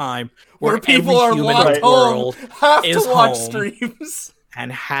during a time where people are locked home, have to watch streams.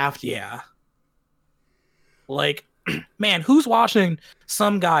 And like, man, who's watching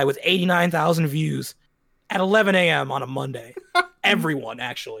some guy with 89,000 views at 11 a.m. on a Monday? Everyone,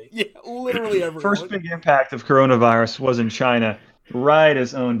 actually. Yeah, literally everyone. First big impact of coronavirus was in China. Riot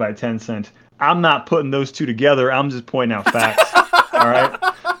is owned by Tencent. I'm not putting those two together. I'm just pointing out facts. All right?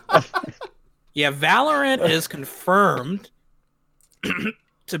 Yeah, Valorant is confirmed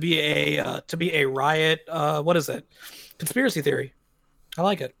to be a Riot, what is it? Conspiracy theory. I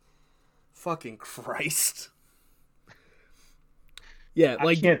like it. Fucking Christ. Yeah,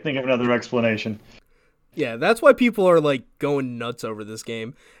 like I can't think of another explanation. Yeah, that's why people are like going nuts over this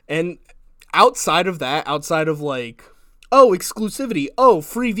game. And outside of that, outside of like, oh, exclusivity, oh,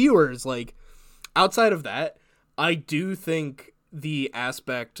 free viewers, like outside of that, I do think the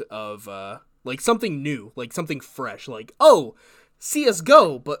aspect of like something new, like something fresh, like, oh,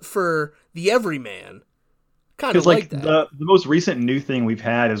 CS:GO, but for the everyman. Kind of like that. The most recent new thing we've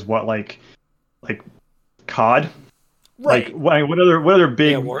had is what like COD. Right. Like what other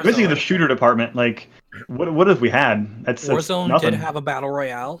big basically the shooter department, like what have we had? That's Warzone nothing. did have a battle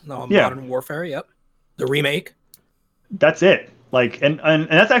royale. No, Modern Warfare, yep. The remake. That's it. Like and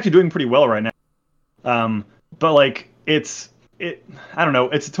that's actually doing pretty well right now. But like I don't know,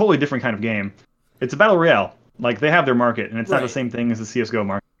 it's a totally different kind of game. It's a battle royale. Like they have their market and it's not the same thing as the CS:GO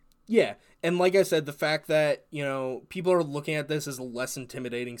market. Yeah. And like I said, the fact that, people are looking at this as a less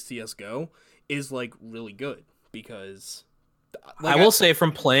intimidating CS:GO is like really good because I will say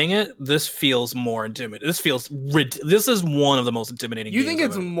from playing it, this feels more intimidating. This is one of the most intimidating games. You think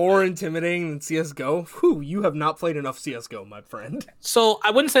it's more intimidating than CS:GO? Whew, you have not played enough CS:GO, my friend. So I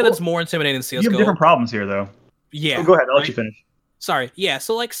wouldn't say that's more intimidating than CS:GO. You have different problems here, though. Yeah. Oh, go ahead. I'll let you finish. Sorry. Yeah.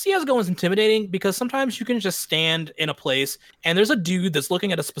 So like CS:GO is intimidating because sometimes you can just stand in a place and there's a dude that's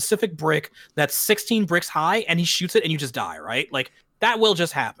looking at a specific brick that's 16 bricks high and he shoots it and you just die, right? Like that will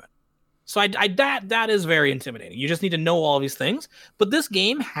just happen. So that is very intimidating. You just need to know all these things. But this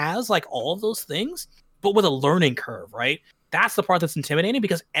game has like all of those things, but with a learning curve, right? That's the part that's intimidating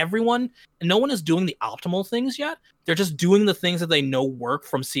because no one is doing the optimal things yet. They're just doing the things that they know work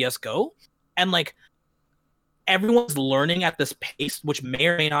from CS:GO. And like everyone's learning at this pace, which may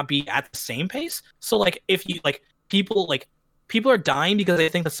or may not be at the same pace. So like if you people are dying because they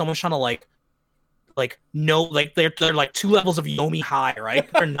think that someone's trying to they're like 2 levels of Yomi high, right?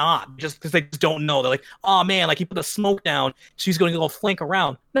 They're not, just because they just don't know. They're like, oh man, like he put the smoke down, she's going to go flank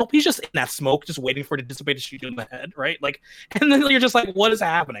around. No, he's just in that smoke, just waiting for it to dissipate to shoot you in the head, right? Like, and then you're just like, what is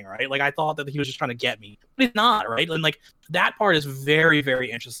happening, right? Like I thought that he was just trying to get me, but he's not, right? And like that part is very, very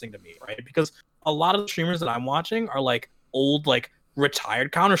interesting to me, right? Because a lot of the streamers that I'm watching are like old, like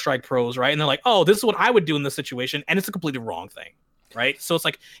retired Counter-Strike pros, right? And they're like, oh, this is what I would do in this situation, and it's a completely wrong thing. Right, so it's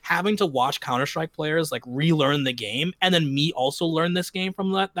like having to watch Counter-Strike players like relearn the game, and then me also learn this game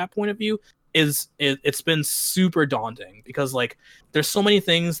from that point of view. It's been super daunting because like there's so many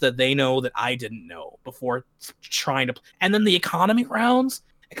things that they know that I didn't know before trying to. And then the economy rounds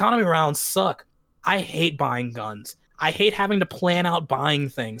suck. I hate buying guns. I hate having to plan out buying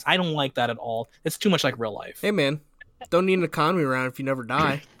things. I don't like that at all. It's too much like real life. Hey man, don't need an economy round if you never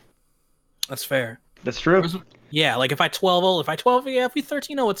die. That's fair. That's true. Yeah, like if we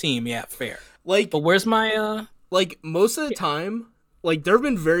 13-0 a team, yeah, fair. Like, but where's my like most of the time, like there have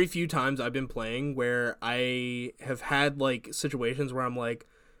been very few times I've been playing where I have had like situations where I'm like,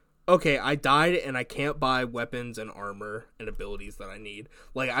 okay, I died and I can't buy weapons and armor and abilities that I need.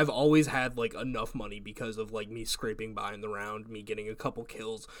 Like I've always had like enough money because of like me scraping by in the round, me getting a couple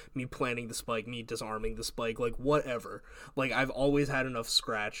kills, me planting the spike, me disarming the spike, like whatever. Like I've always had enough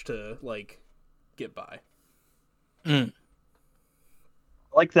scratch to like get by. I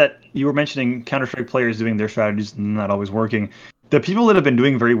like that you were mentioning Counter-Strike players doing their strategies and not always working. the people that have been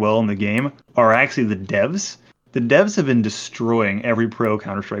doing very well in the game are actually the devs. The devs have been destroying every pro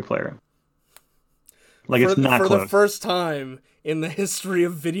Counter-Strike player. Like, it's not for close. the first time in the history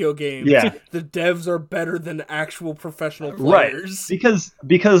of video games, the devs are better than actual professional players. Right.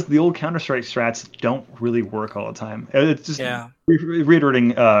 Because the old Counter-Strike strats don't really work all the time. It's just reiterating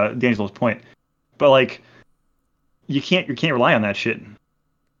D'Angelo's point. But like, you can't rely on that shit.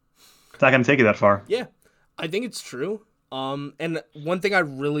 It's not gonna take you that far. Yeah, I think it's true. And one thing I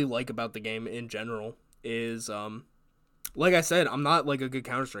really like about the game in general is, like I said, I'm not like a good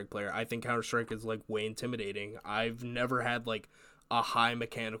Counter-Strike player. I think Counter-Strike is like way intimidating. I've never had like a high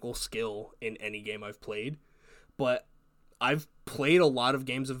mechanical skill in any game I've played, but I've played a lot of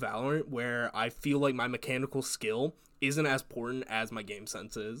games of Valorant where I feel like my mechanical skill isn't as important as my game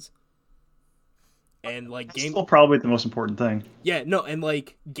sense is. And like That's still probably the most important thing. Yeah, no, and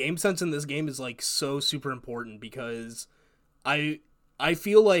like game sense in this game is like so super important because I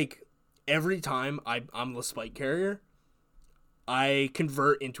feel like every time I'm the spike carrier, I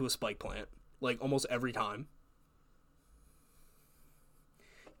convert into a spike plant, like almost every time.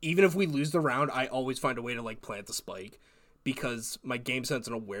 Even if we lose the round, I always find a way to like plant the spike because my game sense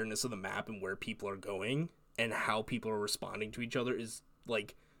and awareness of the map and where people are going and how people are responding to each other is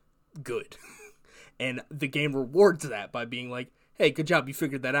like good. And the game rewards that by being like, hey, good job, you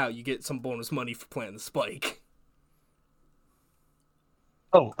figured that out. You get some bonus money for planting the spike.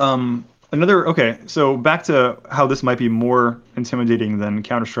 Okay, so back to how this might be more intimidating than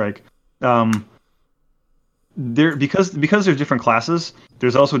Counter-Strike. Because there's different classes,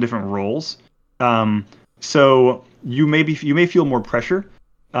 there's also different roles. So you may feel more pressure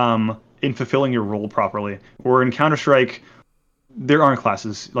in fulfilling your role properly. Or in Counter-Strike, there aren't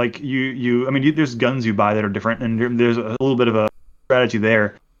classes. Like there's guns you buy that are different, and there's a little bit of a strategy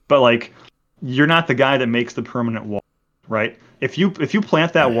there. But like, you're not the guy that makes the permanent wall, right? If you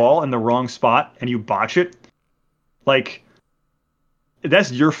plant that wall in the wrong spot and you botch it, like,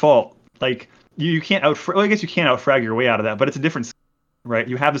 that's your fault. Like, you can't I guess you can't outfrag your way out of that, but it's a different, right?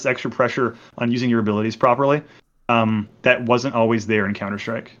 You have this extra pressure on using your abilities properly. That wasn't always there in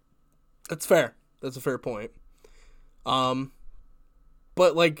Counter-Strike. That's fair. That's a fair point.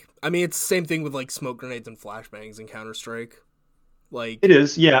 But like, I mean, it's the same thing with like smoke grenades and flashbangs in Counter-Strike. Like, it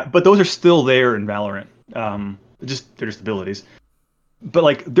is, yeah, but those are still there in Valorant. They're just abilities. But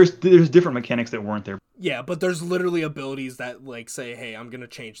like, there's different mechanics that weren't there. Yeah, but there's literally abilities that like say, "Hey, I'm gonna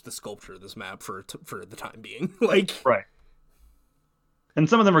change the sculpture of this map for the time being." Like, right. And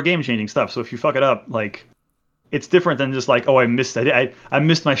some of them are game-changing stuff. So if you fuck it up, like, it's different than just like, oh, I missed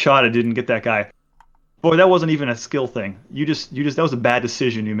my shot. I didn't get that guy. Boy, that wasn't even a skill thing. You just that was a bad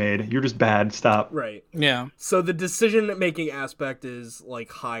decision you made. You're just bad. Stop. Right. Yeah. So the decision-making aspect is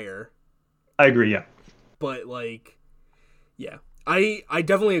like higher. I agree. Yeah. But like, yeah. I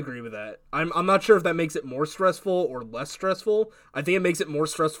definitely agree with that. I'm not sure if that makes it more stressful or less stressful. I think it makes it more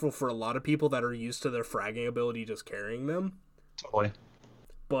stressful for a lot of people that are used to their fragging ability just carrying them. Totally.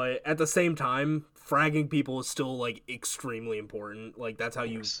 But at the same time, fragging people is still like extremely important. Like, that's how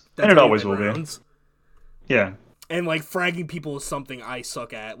you. That's and it how always you will win rounds. be. Yeah. And like, fragging people is something I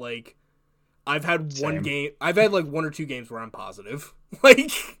suck at. Like, I've had like one or two games where I'm positive.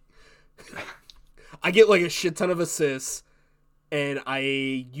 Like, I get like a shit ton of assists. And I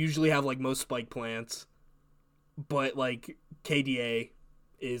usually have, like, most spike plants. But, like, KDA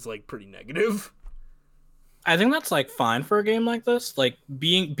is, like, pretty negative. I think that's, like, fine for a game like this. Like,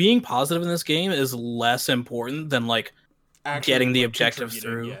 being positive in this game is less important than, like, actually getting the objectives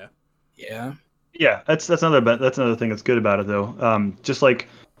through. Yeah. Yeah, that's another thing that's good about it, though. Just like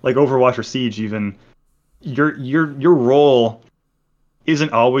Overwatch or Siege, even, your role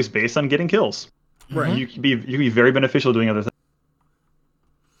isn't always based on getting kills. Right. You can be very beneficial doing other things.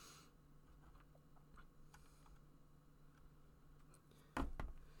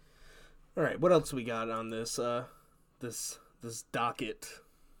 All right, what else we got on this this docket?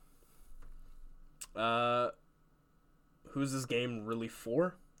 Who's this game really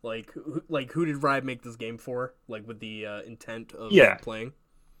for? Like who did Riot make this game for? Like, with the intent of playing?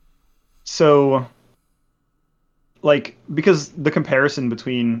 So, like, because the comparison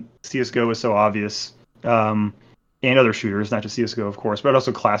between CS:GO is so obvious, and other shooters, not just CS:GO, of course, but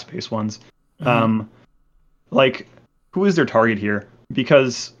also class-based ones. Mm-hmm. Like, who is their target here?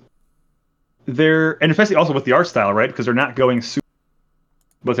 Because and especially also with the art style, right? Because they're not going super,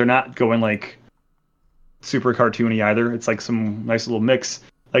 but they're not going like super cartoony either. It's like some nice little mix.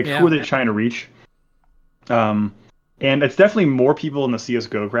 Like, who are they trying to reach? And it's definitely more people in the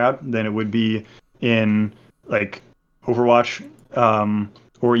CS:GO crowd than it would be in like Overwatch,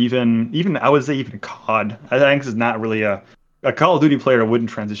 or even I would say even COD. I think this is not really a a Call of Duty player wouldn't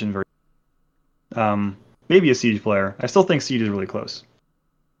transition very. Maybe a Siege player. I still think Siege is really close,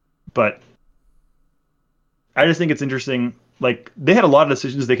 but I just think it's interesting. Like they had a lot of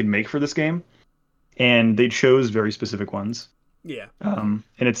decisions they could make for this game, and they chose very specific ones. Yeah. And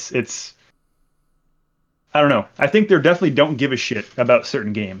it's I don't know. I think they definitely don't give a shit about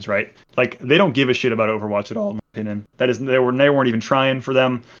certain games, right? Like they don't give a shit about Overwatch at all, in my opinion. That is, they weren't even trying for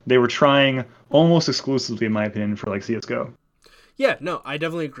them. They were trying almost exclusively, in my opinion, for like CS:GO. Yeah, no, I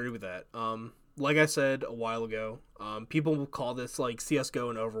definitely agree with that. Like I said a while ago, people will call this like CS:GO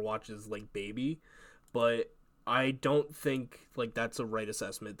and Overwatch is like baby, but I don't think like that's a right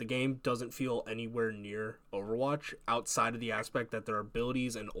assessment. The game doesn't feel anywhere near Overwatch outside of the aspect that there are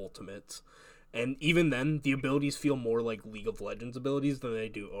abilities and ultimates. And even then, the abilities feel more like League of Legends abilities than they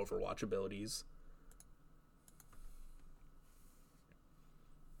do Overwatch abilities.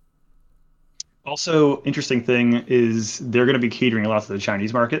 Also, interesting thing is they're going to be catering a lot to the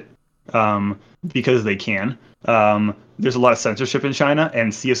Chinese market because they can. There's a lot of censorship in China,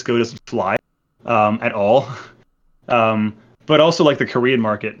 and CS:GO doesn't fly at all. But also, like the Korean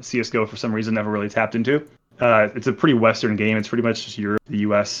market, CS:GO for some reason never really tapped into. It's a pretty Western game. It's pretty much just Europe, the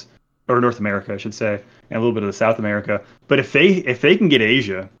U.S. or North America, I should say, and a little bit of the South America. But if they can get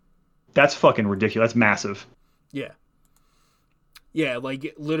Asia, that's fucking ridiculous. That's massive. Yeah. Yeah,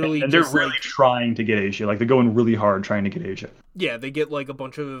 like literally, and they're really trying to get Asia. Like they're going really hard trying to get Asia. Yeah, they get like a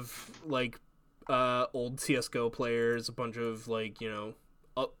bunch of like old CS:GO players, a bunch of like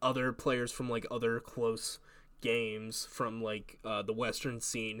other players from like other close games from like the Western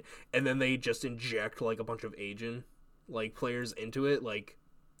scene, and then they just inject like a bunch of Asian like players into it. Like,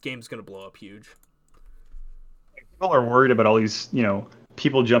 game's gonna blow up huge. People are worried about all these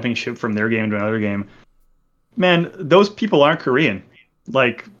people jumping ship from their game to another game. Man, those people aren't Korean.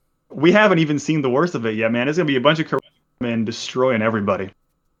 Like, we haven't even seen the worst of it yet, man. It's going to be a bunch of Korean men destroying everybody.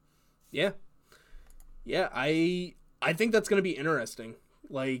 Yeah. Yeah, I think that's going to be interesting.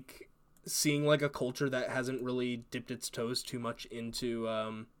 Like, seeing, like, a culture that hasn't really dipped its toes too much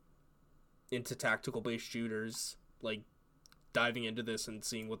into tactical-based shooters, like, diving into this and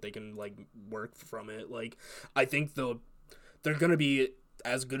seeing what they can, like, work from it. Like, I think they're going to be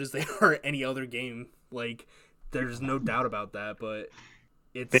as good as they are at any other game. Like, there's no doubt about that, but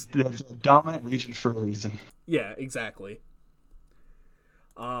it's a dominant region for a reason. Yeah, exactly.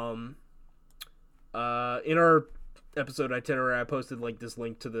 In our episode itinerary, I posted like this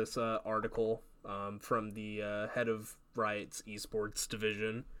link to this article from the head of Riot's esports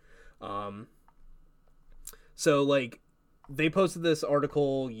division. So like they posted this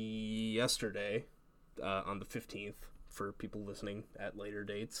article yesterday on the 15th for people listening at later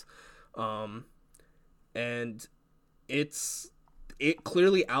dates. And it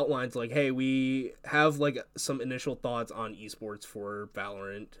clearly outlines like, hey, we have like some initial thoughts on esports for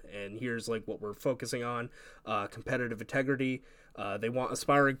Valorant, and here's like what we're focusing on. Competitive integrity. They want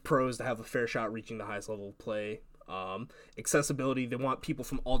aspiring pros to have a fair shot reaching the highest level of play. Accessibility. They want people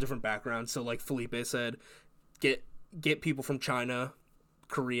from all different backgrounds. So like Felipe said, get people from China,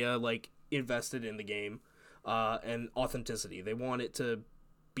 Korea, like invested in the game. And authenticity. They want it to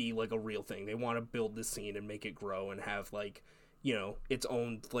be like a real thing. They want to build this scene and make it grow and have like, its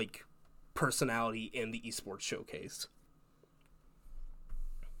own like personality in the esports showcase.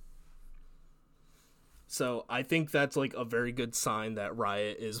 So I think that's like a very good sign that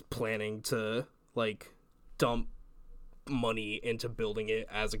Riot is planning to like dump money into building it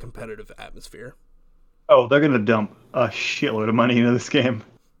as a competitive atmosphere. Oh, they're gonna dump a shitload of money into this game.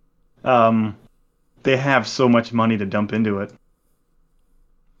 They have so much money to dump into it.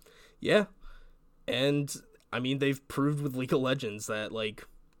 Yeah. And I mean, they've proved with League of Legends that like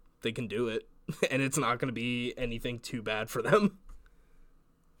they can do it and it's not going to be anything too bad for them.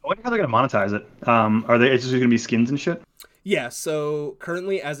 I wonder how they're going to monetize it. Are they it's just going to be skins and shit? Yeah, so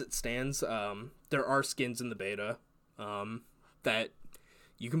currently as it stands, there are skins in the beta that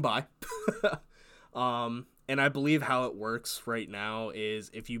you can buy. And I believe how it works right now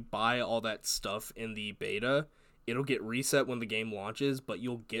is if you buy all that stuff in the beta, it'll get reset when the game launches, but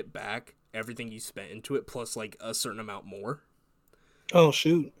you'll get back everything you spent into it plus like a certain amount more. Oh,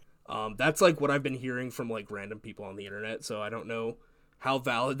 shoot. That's like what I've been hearing from like random people on the internet, so I don't know how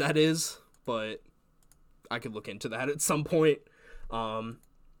valid that is, but I could look into that at some point.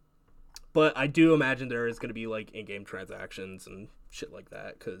 But I do imagine there is going to be like in-game transactions and shit like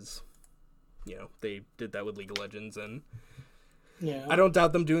that, because they did that with League of Legends, and yeah, I don't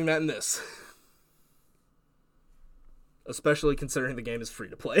doubt them doing that in this. Especially considering the game is free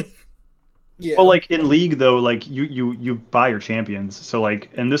to play. Yeah. Well, like in League though, like you buy your champions. So like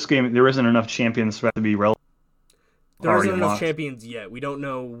in this game, there isn't enough champions for that to be relevant. there already isn't enough unlocked. champions yet. We don't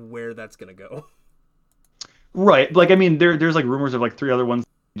know where that's gonna go. Right. Like, I mean, there's like rumors of like 3 other ones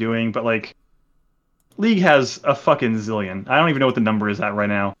doing, but like League has a fucking zillion. I don't even know what the number is at right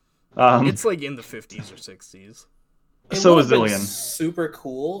now. It's like in the 50s or 60s. It So would a have been zillion. super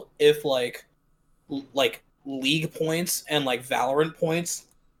cool if like League points and like Valorant points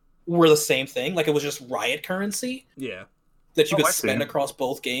were the same thing. Like it was just Riot currency Yeah. that you Oh, could I see. spend across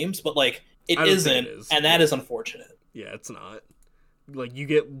both games, but like it I don't think isn't, it is. and that is unfortunate. Yeah, it's not. Like, you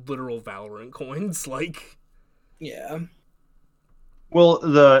get literal Valorant coins, like... Yeah. Well,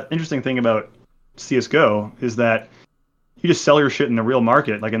 the interesting thing about CS:GO is that you just sell your shit in the real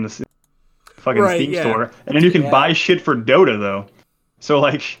market, like in the fucking Right, Steam yeah. store, and then you can Yeah. buy shit for Dota though. So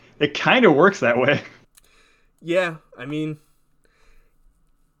like it kind of works that way. Yeah, I mean...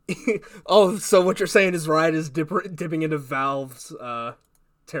 Oh, so what you're saying is Riot is dipping into Valve's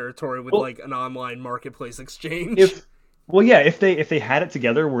territory with, like, an online marketplace exchange? If they had it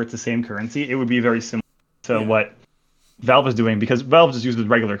together where it's the same currency, it would be very similar to what Valve is doing, because Valve just uses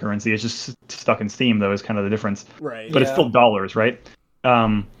regular currency. It's just stuck in Steam, though, is kind of the difference. Right. But it's still dollars, right?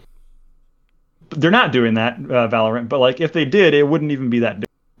 But they're not doing that, Valorant. But like, if they did, it wouldn't even be that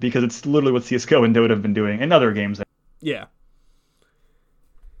different, because it's literally what CS:GO and Dota have been doing, and other games. Yeah.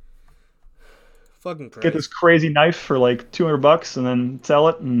 Fucking crazy. Get this crazy knife for like $200 and then sell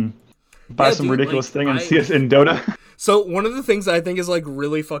it and buy some ridiculous thing and see us in Dota. So one of the things I think is like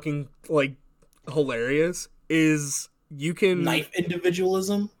really fucking like hilarious is you can Knife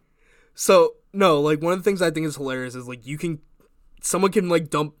individualism. So no, like one of the things I think is hilarious is like someone can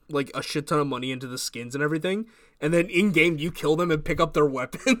like dump like a shit ton of money into the skins and everything, and then in game you kill them and pick up their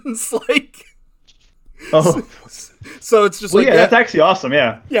weapons. Like, Oh, so it's just well, like yeah, that's actually awesome.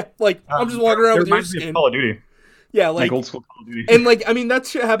 Yeah, like I'm just walking around with your reminds me of skin. Call of Duty, Yeah, like old school Call of Duty. and like I mean that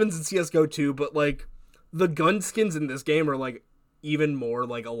shit happens in CS:GO too, but like the gun skins in this game are like even more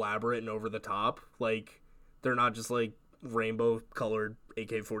like elaborate and over the top. Like they're not just like rainbow colored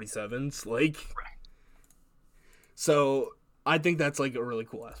AK-47s. Like, so I think that's like a really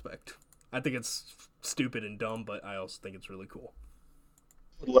cool aspect. I think it's stupid and dumb, but I also think it's really cool.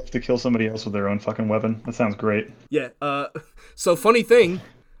 Would love to kill somebody else with their own fucking weapon. That sounds great. Yeah. So funny thing,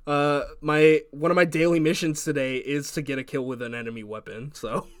 one of my daily missions today is to get a kill with an enemy weapon.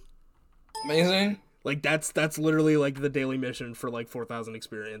 So Amazing. like that's literally like the daily mission for like 4,000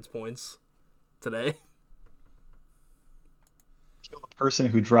 experience points today. Kill the person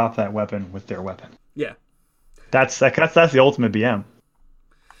who dropped that weapon with their weapon. Yeah. That's the ultimate BM.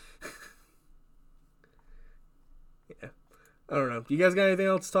 Yeah. I don't know. Do you guys got anything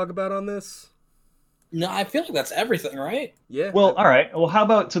else to talk about on this? No, I feel like that's everything, right? Yeah. Well, all right. Well, how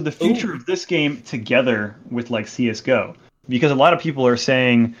about the future of this game together with like CS:GO? Because a lot of people are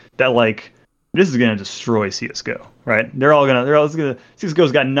saying that like this is gonna destroy CS:GO, right?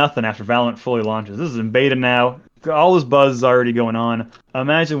 CS:GO's got nothing after Valorant fully launches. This is in beta now. All this buzz is already going on.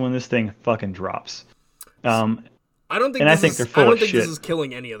 Imagine when this thing fucking drops. I don't think. And This I think is, they're full I don't of think shit. this is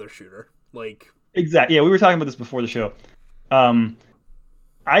killing any other shooter. Like. Exactly. Yeah, we were talking about this before the show.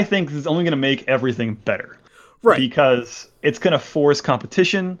 I think this is only going to make everything better. Right. Because it's going to force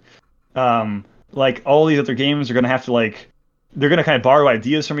competition. Like, all these other games are going to have to, like... They're going to kind of borrow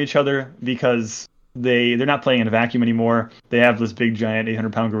ideas from each other because they're not playing in a vacuum anymore. They have this big, giant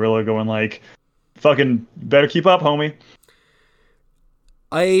 800-pound gorilla going, like, fucking better keep up, homie.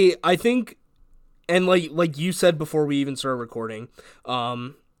 I think, and like you said before we even started recording,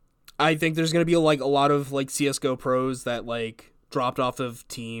 I think there's gonna be like a lot of like CS:GO pros that like dropped off of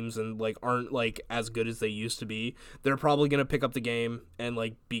teams and like aren't like as good as they used to be. They're probably gonna pick up the game and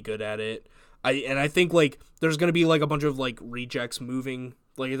like be good at it. I think like there's gonna be like a bunch of like rejects moving.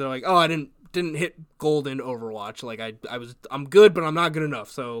 Like they're like, oh, I didn't hit gold in Overwatch. Like I'm good, but I'm not good enough.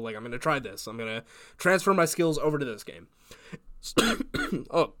 So like I'm gonna try this. I'm gonna transfer my skills over to this game.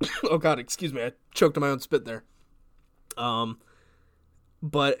 oh god, excuse me, I choked on my own spit there.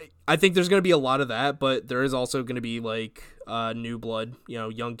 But I think there's gonna be a lot of that, but there is also gonna be like new blood,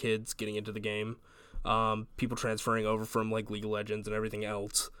 young kids getting into the game, people transferring over from like League of Legends and everything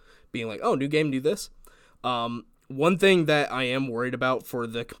else, being like, oh, new game, do this. One thing that I am worried about for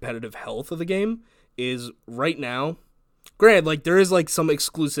the competitive health of the game is right now, granted, like there is like some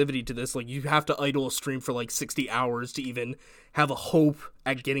exclusivity to this, like you have to idle a stream for like 60 hours to even have a hope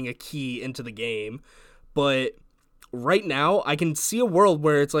at getting a key into the game. But right now I can see a world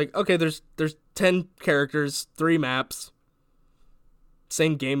where it's like, okay, there's 10 characters, 3 maps,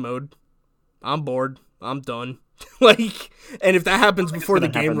 same game mode. I'm bored. I'm done. Like, and if that happens before the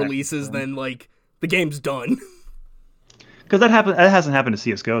game releases, then like the game's done. Because that hasn't happened to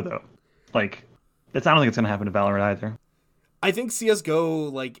CS:GO though. Like I don't think it's gonna happen to Valorant either. I think CS:GO,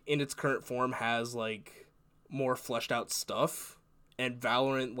 like in its current form, has like more fleshed out stuff, and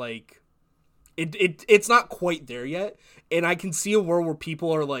Valorant, like it's not quite there yet. And I can see a world where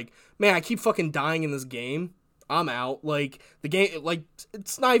people are like, "Man, I keep fucking dying in this game. I'm out." Like the game, like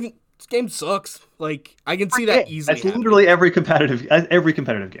it's not even. This game sucks. Like I can see that easily. It's literally every competitive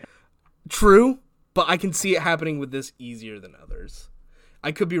game. True, but I can see it happening with this easier than others.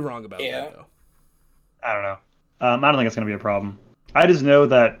 I could be wrong about that though. I don't know. I don't think it's going to be a problem. I just know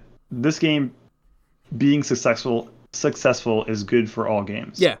that this game being successful is good for all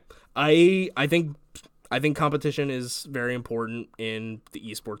games. Yeah, I think competition is very important in the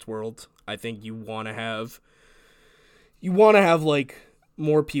esports world. I think you want to have like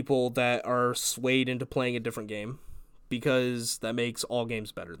more people that are swayed into playing a different game, because that makes all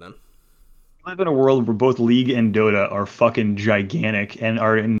games better then. We live in a world where both League and Dota are fucking gigantic and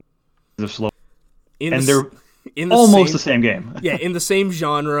are in the slow, they're almost the same game. Yeah, in the same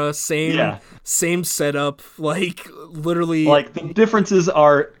genre, same setup, like literally. Like the differences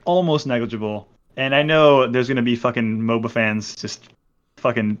are almost negligible. And I know there's gonna be fucking MOBA fans just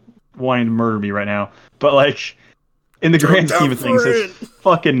fucking wanting to murder me right now, but like in the grand scheme of things, it's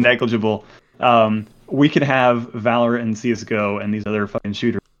fucking negligible. We can have Valorant and CS:GO and these other fucking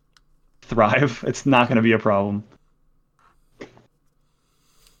shooters thrive. It's not gonna be a problem.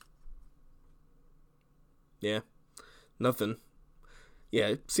 Yeah, nothing.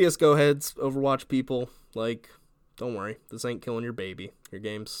 Yeah, CS:GO heads, Overwatch people, like, don't worry, this ain't killing your baby. Your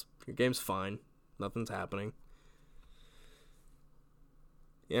game's fine. Nothing's happening.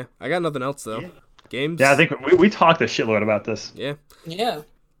 Yeah, I got nothing else though. Yeah. Games. Yeah, I think we talked a shitload about this. Yeah. Yeah.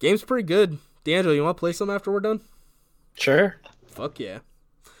 Game's pretty good. D'Angelo, you want to play some after we're done? Sure. Fuck yeah.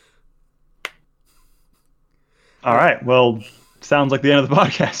 All right. Well, sounds like the end of the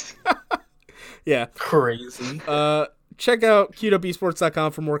podcast. Yeah. Crazy. Check out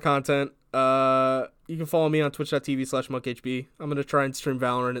QWEsports.com for more content. You can follow me on twitch.tv/monkhb. I'm going to try and stream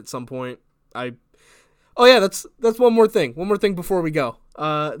Valorant at some point. Oh yeah, that's one more thing. One more thing before we go.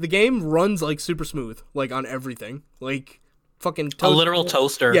 The game runs like super smooth, like on everything. Like fucking a literal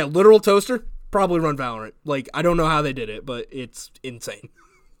toaster. Yeah, literal toaster. Probably run Valorant. Like I don't know how they did it, but it's insane.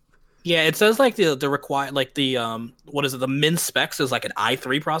 Yeah, it says like the required, like the what is it? The min specs is like an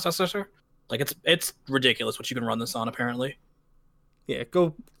i3 processor. Like it's ridiculous what you can run this on apparently. Yeah,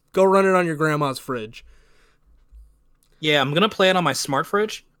 go run it on your grandma's fridge. Yeah, I'm gonna play it on my smart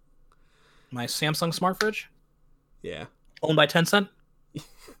fridge. My Samsung smart fridge. Yeah. Owned by Tencent.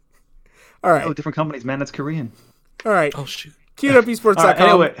 All right. Oh, different companies, man. That's Korean. All right. Oh shoot. QWEsports.com. Right,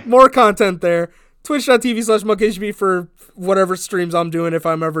 anyway. More content there. Twitch.tv/monkhb for whatever streams I'm doing, if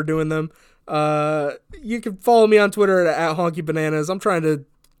I'm ever doing them. You can follow me on Twitter at HonkyBananas. I'm trying to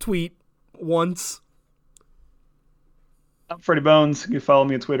tweet once. I'm Freddy Bones. You can follow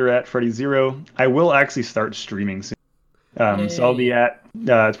me on Twitter at Freddy0. I will actually start streaming soon. So I'll be at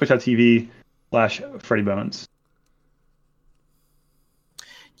twitch.tv/Freddy Bones.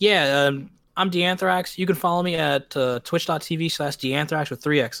 Yeah, I'm D'Anthrax. You can follow me at twitch.tv/D'Anthrax with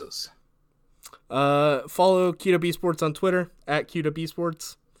 3 X's. Follow QWEsports on Twitter at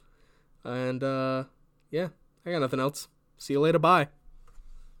QWEsports. And yeah, I got nothing else. See you later. Bye.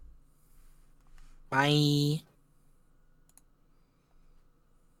 Bye.